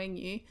been annoying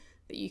you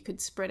that you could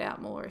spread out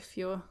more. If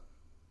your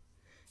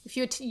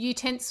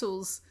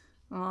utensils,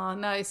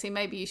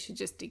 maybe you should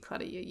just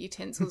declutter your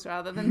utensils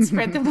rather than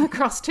spread them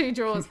across 2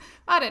 drawers.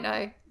 I don't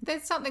know.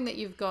 There's something that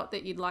you've got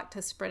that you'd like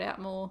to spread out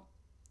more.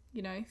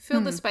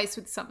 Fill the space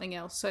with something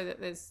else so that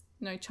there's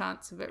no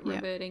chance of it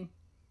reverting.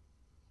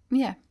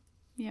 Yeah.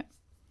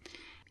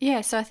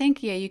 Yeah, so I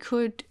think, you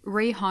could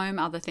rehome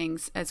other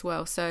things as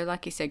well. So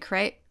like you said,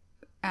 create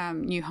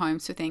new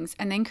homes for things,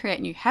 and then create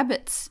new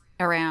habits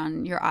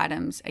around your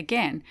items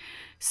again.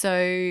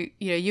 So,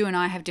 you and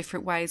I have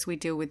different ways we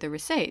deal with the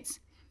receipts.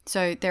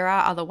 So there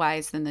are other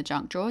ways than the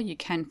junk drawer. You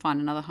can find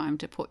another home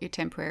to put your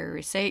temporary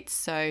receipts.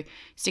 So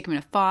stick them in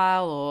a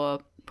file, or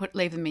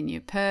leave them in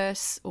your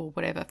purse or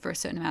whatever for a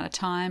certain amount of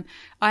time.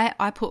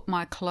 I put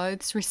my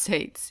clothes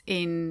receipts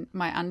in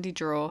my undie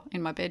drawer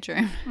in my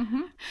bedroom,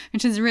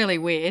 which is really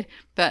weird,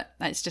 but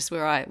that's just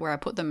where I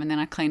put them, and then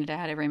I clean it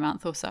out every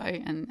month or so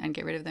and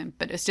get rid of them.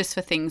 But it's just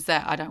for things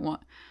that I don't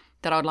want,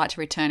 that I'd like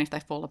to return if they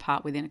fall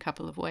apart within a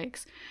couple of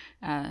weeks.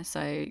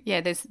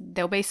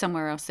 There'll be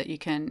somewhere else that you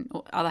can,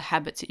 or other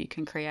habits that you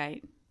can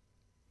create.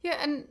 Yeah,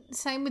 and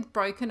same with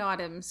broken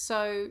items.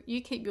 So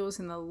you keep yours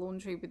in the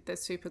laundry with the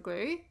super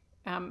glue.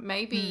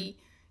 Maybe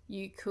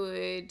you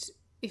could,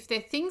 if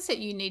they're things that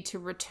you need to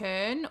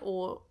return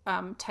or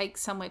take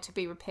somewhere to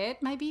be repaired,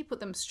 maybe you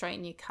put them straight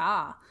in your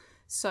car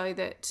so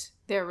that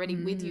they're already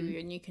with you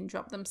and you can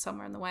drop them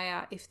somewhere on the way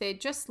out. If they're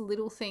just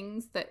little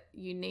things that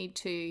you need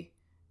to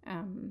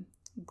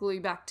glue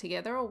back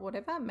together or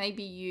whatever,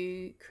 maybe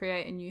you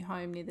create a new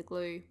home near the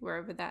glue,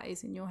 wherever that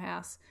is in your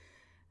house.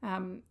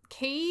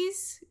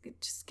 Keys,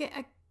 just get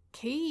a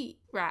key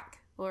rack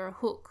or a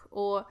hook,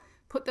 or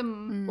put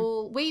them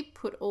all. We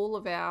put all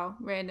of our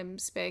random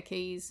spare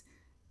keys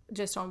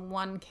just on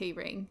one key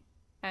ring,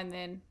 and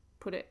then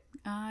put it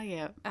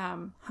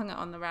hung it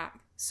on the rack,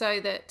 so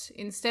that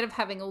instead of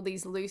having all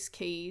these loose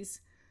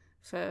keys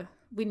for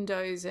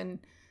windows and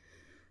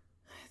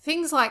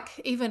things,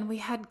 like even we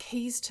had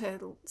keys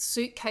to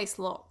suitcase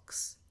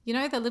locks you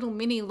know, the little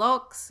mini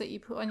locks that you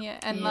put on your,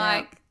 and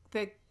like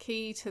the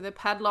key to the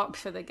padlock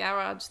for the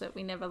garage that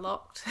we never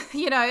locked,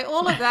 you know,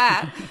 all of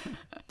that.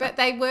 But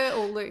they were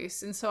all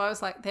loose. And so I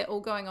was like, they're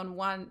all going on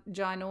one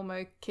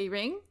ginormo key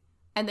ring,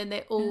 and then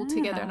they're all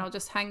together, and I'll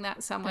just hang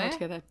that somewhere. All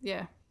together.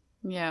 Yeah.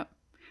 Yeah.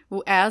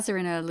 Well, ours are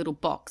in a little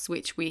box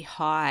which we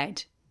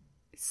hide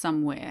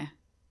somewhere.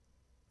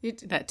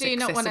 That's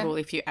accessible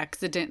if you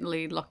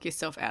accidentally lock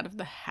yourself out of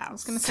the house. I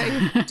was going to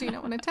say, do you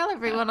not want to tell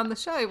everyone on the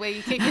show where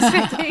you keep your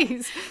spare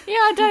keys? Yeah,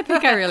 I don't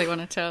think I really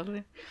want to tell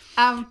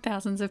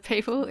thousands of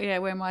people,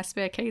 where my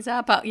spare keys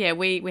are. But yeah,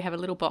 we have a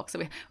little box.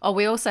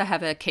 We also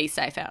have a key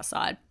safe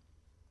outside.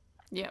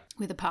 Yeah,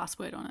 with a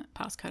passcode on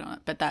it.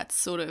 But that's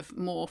sort of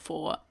more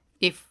for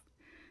if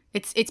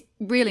it's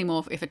really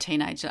more if a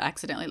teenager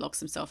accidentally locks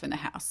himself in the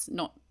house,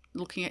 not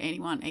looking at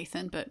anyone,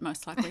 Ethan, but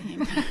most likely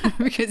him,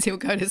 because he'll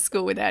go to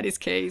school without his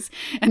keys,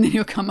 and then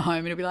he'll come home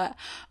and he'll be like,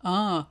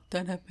 "Oh,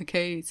 don't have my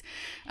keys."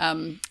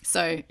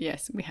 So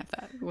yes, we have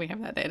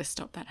that there to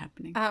stop that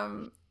happening.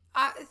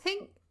 I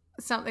think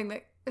something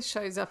that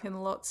shows up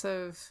in lots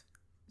of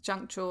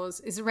junk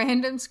drawers is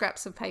random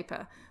scraps of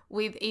paper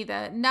with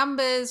either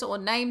numbers or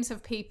names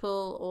of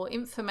people or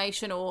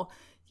information, or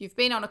you've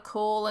been on a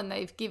call and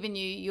they've given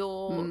you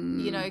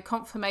your,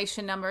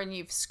 confirmation number, and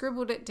you've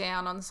scribbled it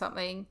down on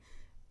something.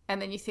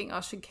 And then you think,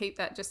 I should keep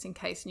that just in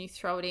case, and you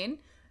throw it in.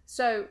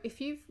 So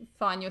if you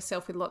find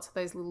yourself with lots of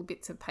those little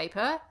bits of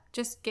paper,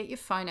 just get your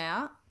phone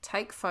out,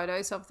 take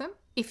photos of them,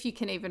 if you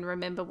can even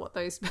remember what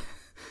those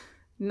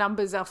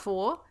numbers are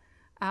for,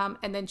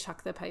 and then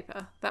chuck the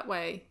paper. That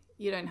way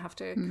you don't have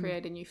to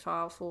create a new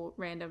file for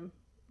random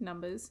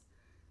numbers.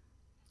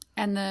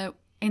 And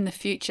in the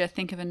future,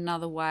 think of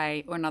another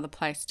way or another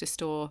place to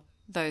store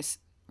those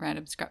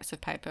random scraps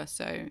of paper.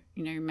 So,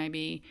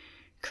 maybe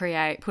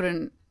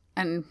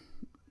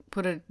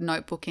put a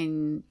notebook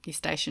in your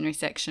stationery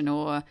section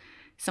or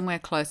somewhere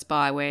close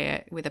by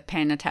with a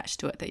pen attached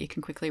to it that you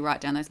can quickly write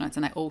down those notes,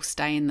 and they all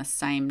stay in the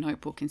same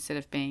notebook instead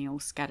of being all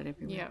scattered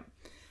everywhere. Yeah.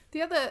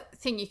 The other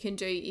thing you can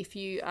do if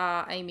you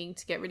are aiming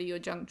to get rid of your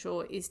junk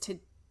drawer is to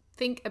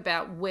think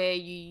about where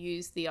you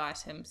use the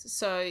items.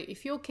 So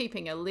if you're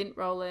keeping a lint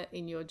roller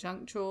in your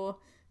junk drawer,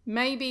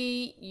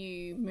 maybe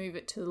you move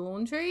it to the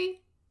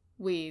laundry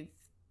with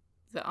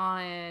the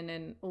iron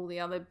and all the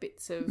other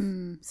bits of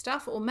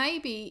stuff. Or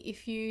maybe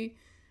if you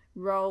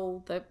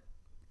roll the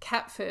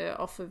cat fur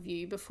off of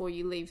you before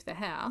you leave the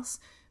house,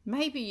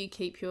 maybe you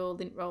keep your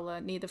lint roller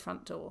near the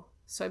front door.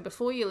 So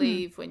before you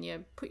leave, when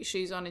you put your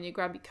shoes on and you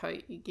grab your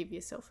coat, you give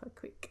yourself a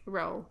quick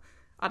roll.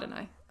 I don't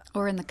know.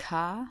 Or in the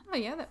car. Oh,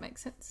 yeah, that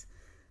makes sense.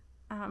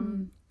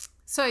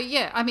 So,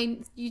 yeah, I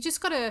mean, you just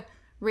got to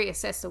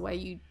reassess the way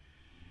you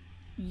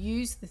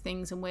use the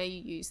things and where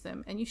you use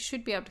them, and you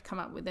should be able to come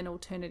up with an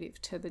alternative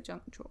to the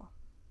junk drawer.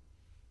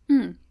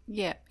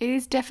 Yeah, it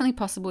is definitely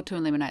possible to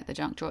eliminate the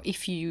junk drawer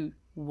if you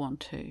want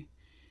to,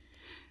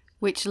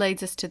 which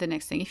leads us to the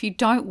next thing. If you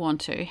don't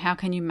want to, how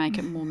can you make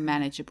it more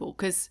manageable?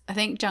 Because I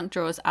think junk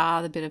drawers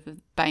are the bit of a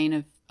bane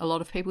of a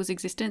lot of people's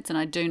existence, and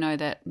I do know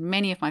that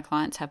many of my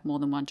clients have more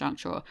than one junk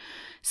drawer.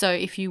 So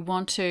if you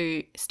want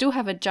to still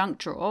have a junk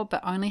drawer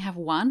but only have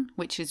one,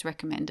 which is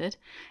recommended,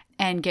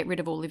 and get rid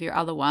of all of your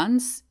other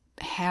ones,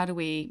 how do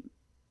we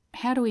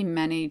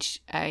manage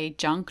a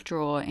junk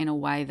drawer in a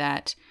way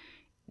that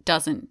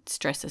doesn't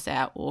stress us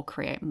out or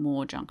create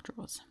more junk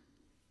drawers?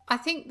 I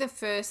think the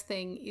first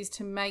thing is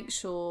to make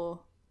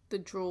sure the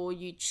drawer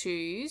you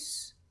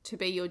choose to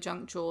be your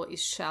junk drawer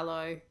is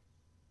shallow.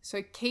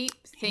 So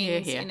keep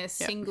things in a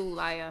single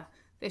layer.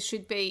 There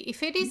should be,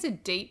 if it is a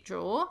deep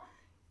drawer,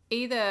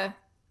 either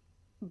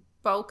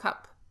bulk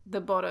up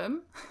the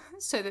bottom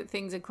so that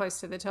things are close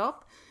to the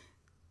top,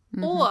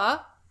 or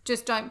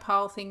just don't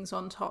pile things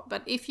on top.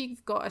 But if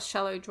you've got a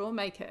shallow drawer,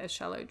 make it a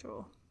shallow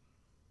drawer.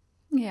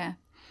 Yeah.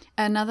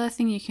 Another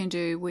thing you can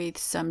do with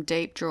some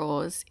deep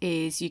drawers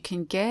is you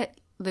can get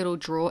little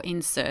drawer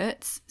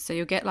inserts. So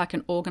you'll get like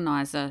an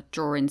organizer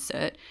drawer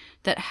insert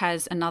that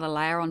has another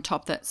layer on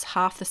top that's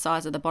half the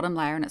size of the bottom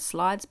layer, and it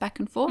slides back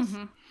and forth.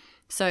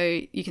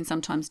 So you can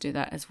sometimes do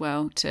that as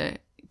well to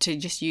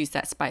just use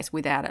that space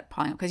without it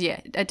piling up. Because,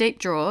 a deep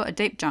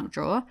junk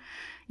drawer,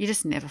 you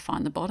just never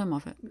find the bottom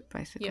of it,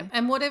 basically. Yeah,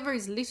 and whatever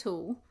is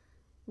little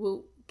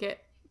will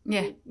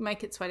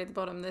make its way to the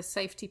bottom. The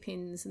safety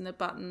pins and the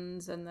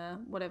buttons and the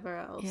whatever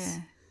else.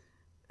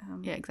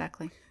 Yeah,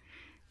 exactly.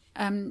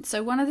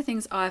 So one of the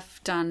things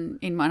I've done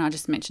in mine, I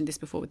just mentioned this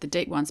before with the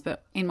deep ones,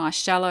 but in my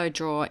shallow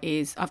drawer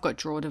is I've got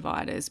drawer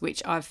dividers,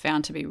 which I've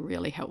found to be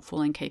really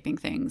helpful in keeping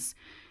things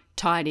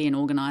tidy and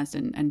organised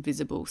and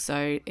visible.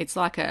 So it's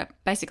like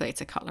basically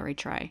it's a cutlery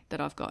tray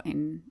that I've got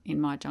in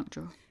my junk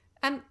drawer.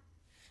 And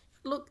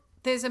look,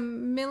 there's a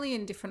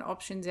million different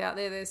options out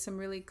there. There's some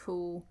really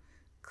cool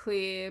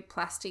clear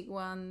plastic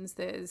ones.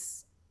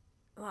 There's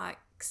like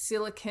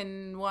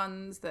silicone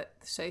ones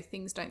so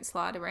things don't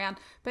slide around.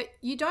 But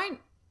you don't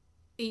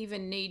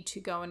even need to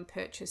go and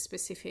purchase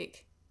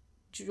specific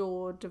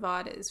drawer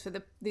dividers for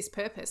this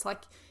purpose.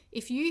 Like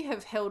if you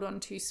have held on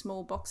to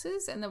small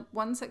boxes, and the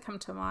ones that come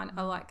to mind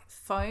are like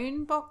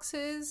phone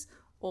boxes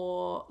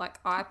or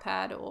like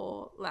iPad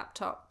or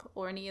laptop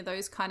or any of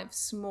those kind of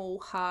small,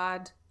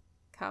 hard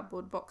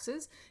cardboard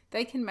boxes,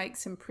 they can make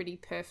some pretty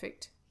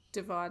perfect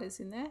dividers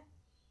in there.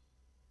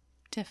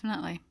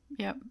 Definitely.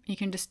 Yep. You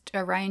can just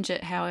arrange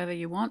it however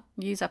you want,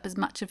 use up as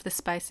much of the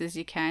space as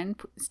you can,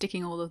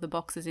 sticking all of the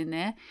boxes in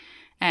there,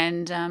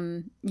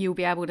 and you'll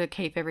be able to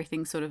keep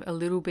everything sort of a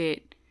little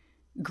bit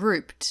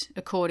grouped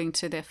according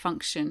to their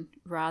function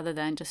rather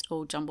than just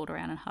all jumbled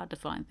around and hard to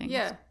find things.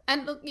 Yeah.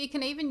 And look, you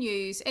can even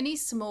use any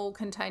small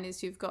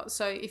containers you've got.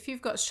 So if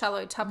you've got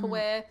shallow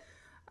Tupperware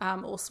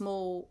or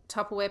small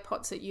Tupperware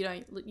pots that you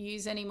don't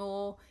use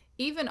anymore,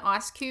 even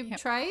ice cube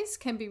trays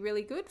can be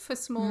really good for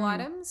small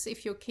items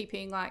if you're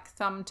keeping like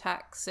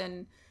thumbtacks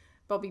and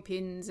bobby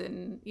pins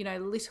and, you know,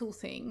 little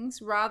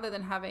things rather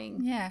than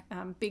having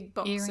big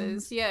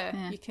boxes.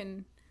 Earrings. You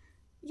can.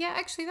 Yeah,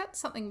 actually, that's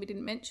something we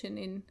didn't mention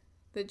in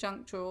the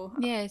junk drawer.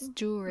 Yeah, it's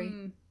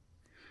jewellery.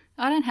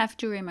 I don't have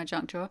jewellery in my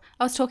junk drawer.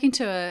 I was talking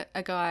to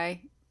a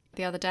guy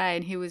the other day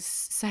and he was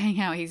saying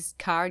how his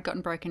car had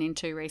gotten broken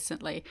into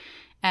recently,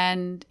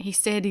 and he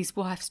said his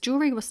wife's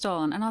jewellery was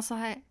stolen. And I was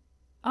like,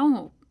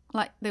 oh,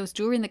 like there was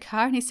jewellery in the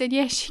car? And he said,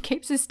 yeah, she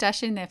keeps a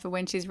stash in there for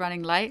when she's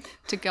running late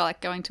to go, like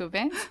going to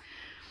events.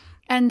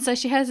 And so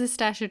she has a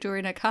stash of jewellery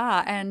in her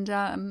car, and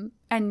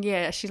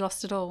yeah, she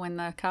lost it all when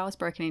the car was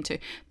broken into.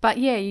 But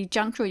yeah, you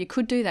junk drawer, you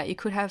could do that. You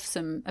could have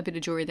a bit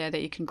of jewellery there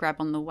that you can grab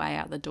on the way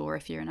out the door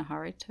if you're in a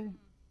hurry too.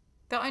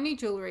 The only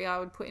jewellery I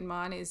would put in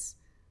mine is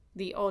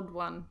the odd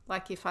one.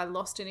 Like if I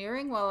lost an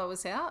earring while I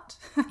was out,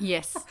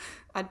 yes,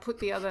 I'd put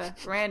the other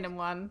random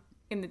one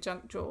in the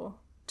junk drawer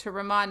to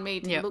remind me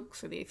to look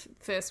for the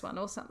first one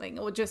or something,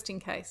 or just in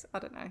case. I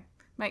don't know.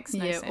 Makes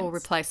no sense. Or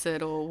replace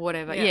it or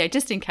whatever. Yeah,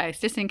 just in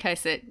case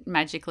it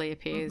magically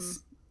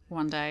appears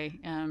one day,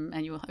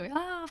 and you'll go,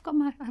 I've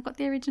got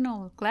the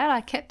original. Glad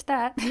I kept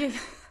that. Yeah.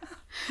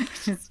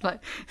 It's like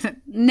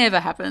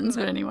never happens,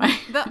 but anyway.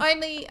 The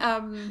only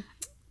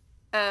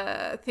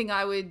thing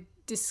I would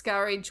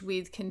discourage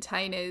with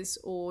containers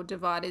or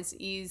dividers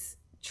is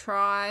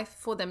try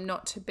for them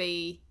not to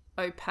be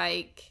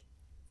opaque.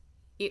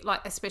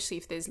 Like especially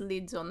if there's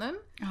lids on them,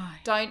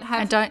 don't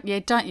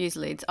use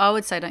lids. I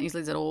would say don't use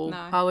lids at all. No.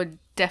 I would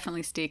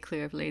definitely steer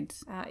clear of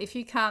lids. If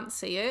you can't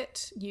see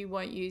it, you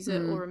won't use it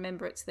or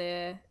remember it's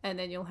there, and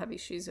then you'll have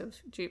issues of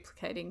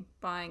duplicating,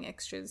 buying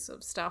extras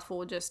of stuff,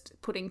 or just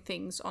putting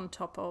things on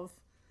top of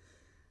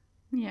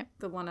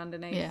the one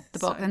underneath. The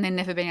box, and then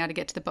never being able to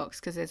get to the box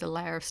because there's a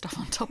layer of stuff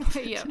on top of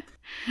it.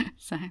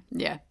 So have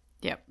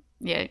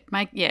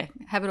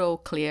it all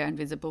clear and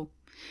visible,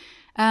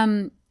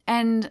 and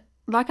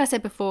like I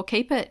said before,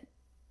 keep it,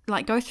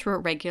 like go through it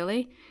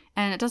regularly,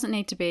 and it doesn't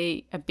need to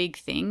be a big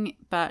thing,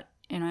 but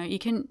you know, you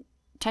can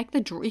take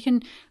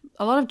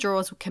a lot of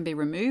drawers can be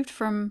removed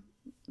from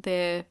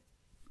their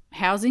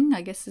housing,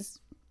 I guess is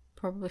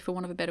probably for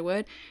want of a better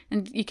word,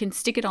 and you can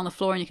stick it on the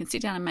floor and you can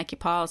sit down and make your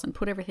piles and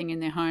put everything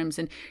in their homes.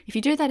 And if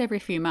you do that every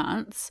few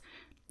months,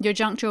 your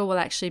junk drawer will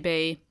actually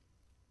be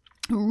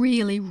a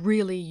really,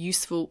 really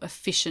useful,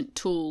 efficient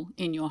tool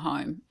in your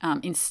home,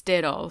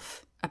 instead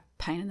of a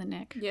pain in the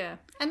neck. Yeah.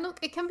 And look,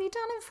 it can be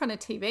done in front of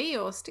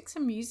TV or stick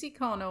some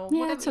music on or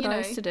whatever. That's what I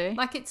used to do.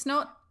 Like it's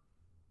not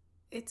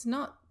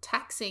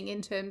taxing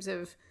in terms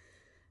of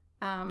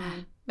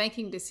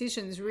making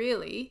decisions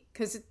really,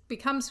 because it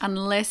becomes...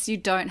 Unless you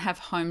don't have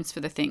homes for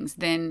the things,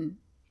 then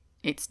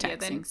it's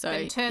taxing.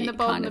 Then turn the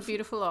Bold and the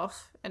Beautiful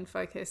off and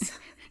focus.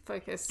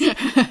 Focus.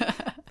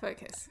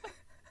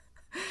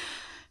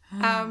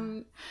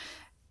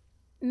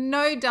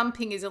 No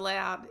dumping is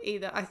allowed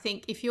either. I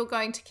think if you're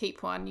going to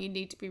keep one, you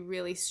need to be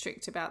really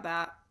strict about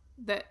that.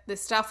 That the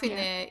stuff in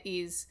there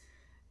is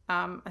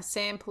a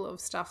sample of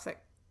stuff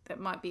that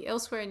might be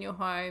elsewhere in your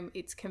home.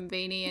 It's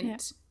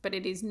convenient, but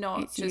it is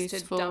not just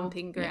useful. A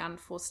dumping ground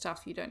for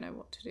stuff you don't know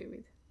what to do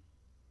with.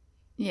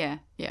 Yeah.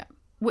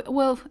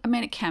 Well, I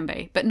mean, it can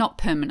be, but not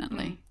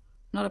permanently.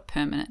 Not a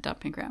permanent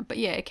dumping ground, but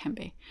yeah, it can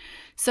be.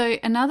 So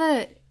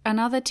another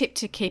tip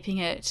to keeping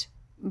it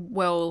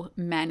well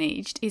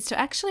managed is to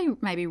actually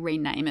maybe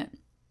rename it.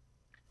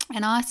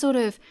 And I sort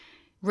of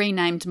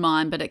renamed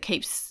mine, but it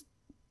keeps...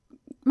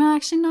 Well,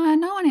 actually, no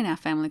one in our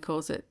family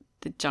calls it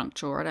the junk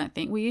drawer, I don't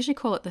think. We usually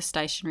call it the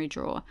stationery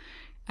drawer,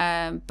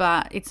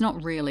 but it's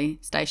not really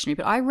stationery.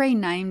 But I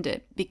renamed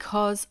it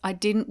because I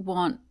didn't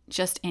want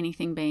just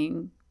anything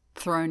being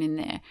thrown in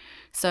there.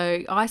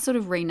 So I sort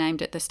of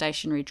renamed it the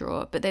stationery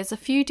drawer, but there's a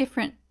few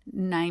different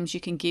names you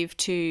can give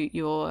to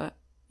your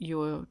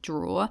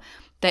drawer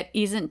that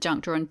isn't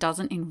junk drawer and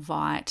doesn't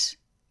invite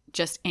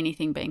just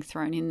anything being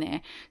thrown in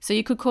there. So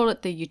you could call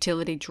it the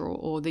utility drawer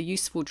or the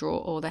useful drawer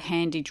or the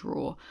handy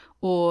drawer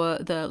or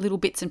the little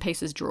bits and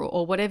pieces drawer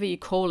or whatever you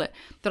call it.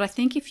 But I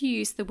think if you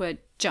use the word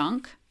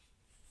junk,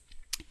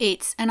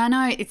 and I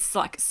know it's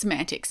like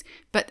semantics,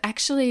 but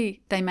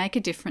actually they make a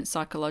difference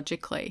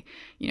psychologically.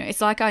 You know, it's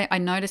like I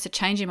notice a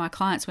change in my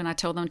clients when I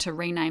tell them to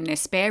rename their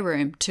spare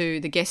room to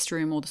the guest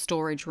room or the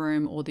storage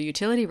room or the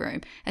utility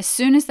room. As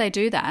soon as they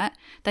do that,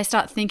 they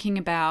start thinking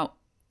about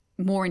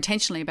more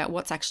intentionally about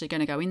what's actually going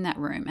to go in that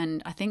room.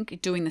 And I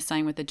think doing the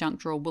same with the junk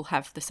drawer will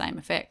have the same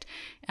effect.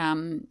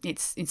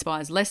 It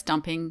inspires less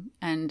dumping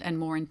and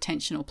more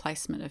intentional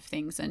placement of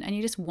things. And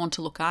you just want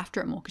to look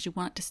after it more because you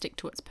want it to stick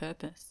to its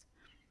purpose.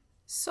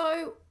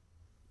 So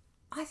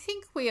I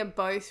think we are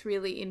both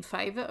really in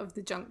favour of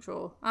the junk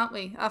drawer, aren't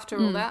we, after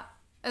all that?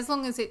 As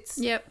long as it's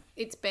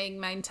being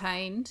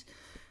maintained.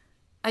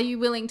 Are you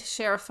willing to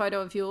share a photo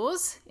of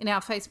yours in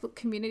our Facebook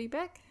community,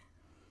 Beck?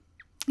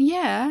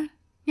 Yeah,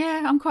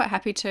 I'm quite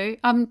happy to.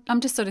 I'm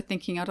just sort of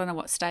thinking, I don't know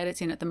what state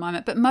it's in at the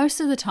moment, but most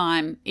of the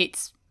time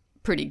it's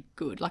pretty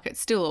good. Like,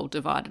 it's still all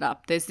divided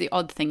up. There's the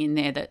odd thing in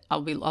there that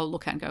I'll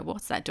look at and go,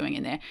 what's that doing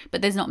in there?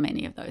 But there's not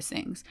many of those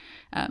things.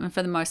 And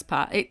for the most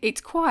part,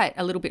 it's quite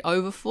a little bit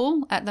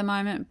overfull at the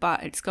moment,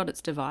 but it's got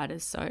its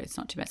dividers, so it's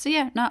not too bad. So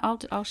yeah, no,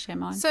 I'll share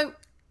mine. So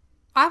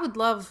I would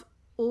love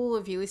all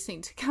of you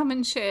listening to come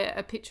and share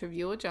a picture of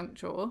your junk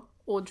drawer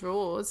or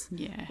drawers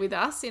with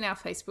us in our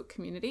Facebook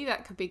community.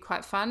 That could be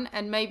quite fun.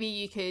 And maybe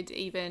you could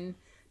even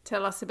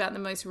tell us about the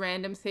most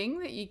random thing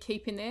that you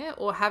keep in there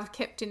or have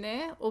kept in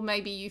there, or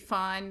maybe you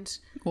find...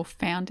 Or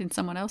found in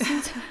someone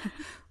else's.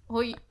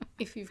 Or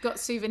if you've got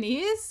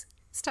souvenirs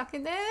stuck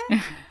in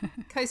there,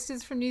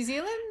 coasters from New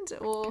Zealand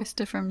or...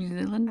 Coaster from New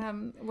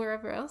Zealand.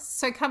 Wherever else.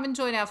 So come and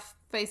join our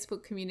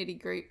Facebook community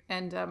group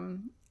and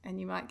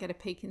you might get a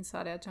peek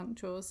inside our junk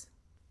drawers.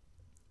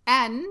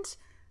 And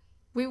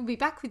we will be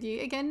back with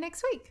you again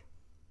next week.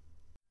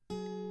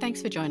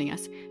 Thanks for joining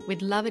us.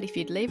 We'd love it if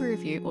you'd leave a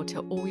review or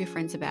tell all your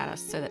friends about us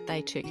so that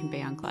they too can be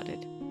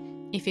uncluttered.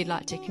 If you'd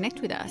like to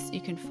connect with us, you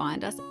can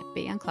find us at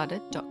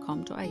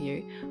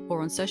beuncluttered.com.au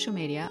or on social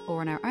media or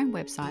on our own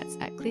websites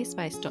at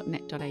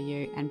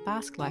clearspace.net.au and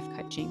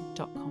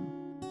basklifecoaching.com.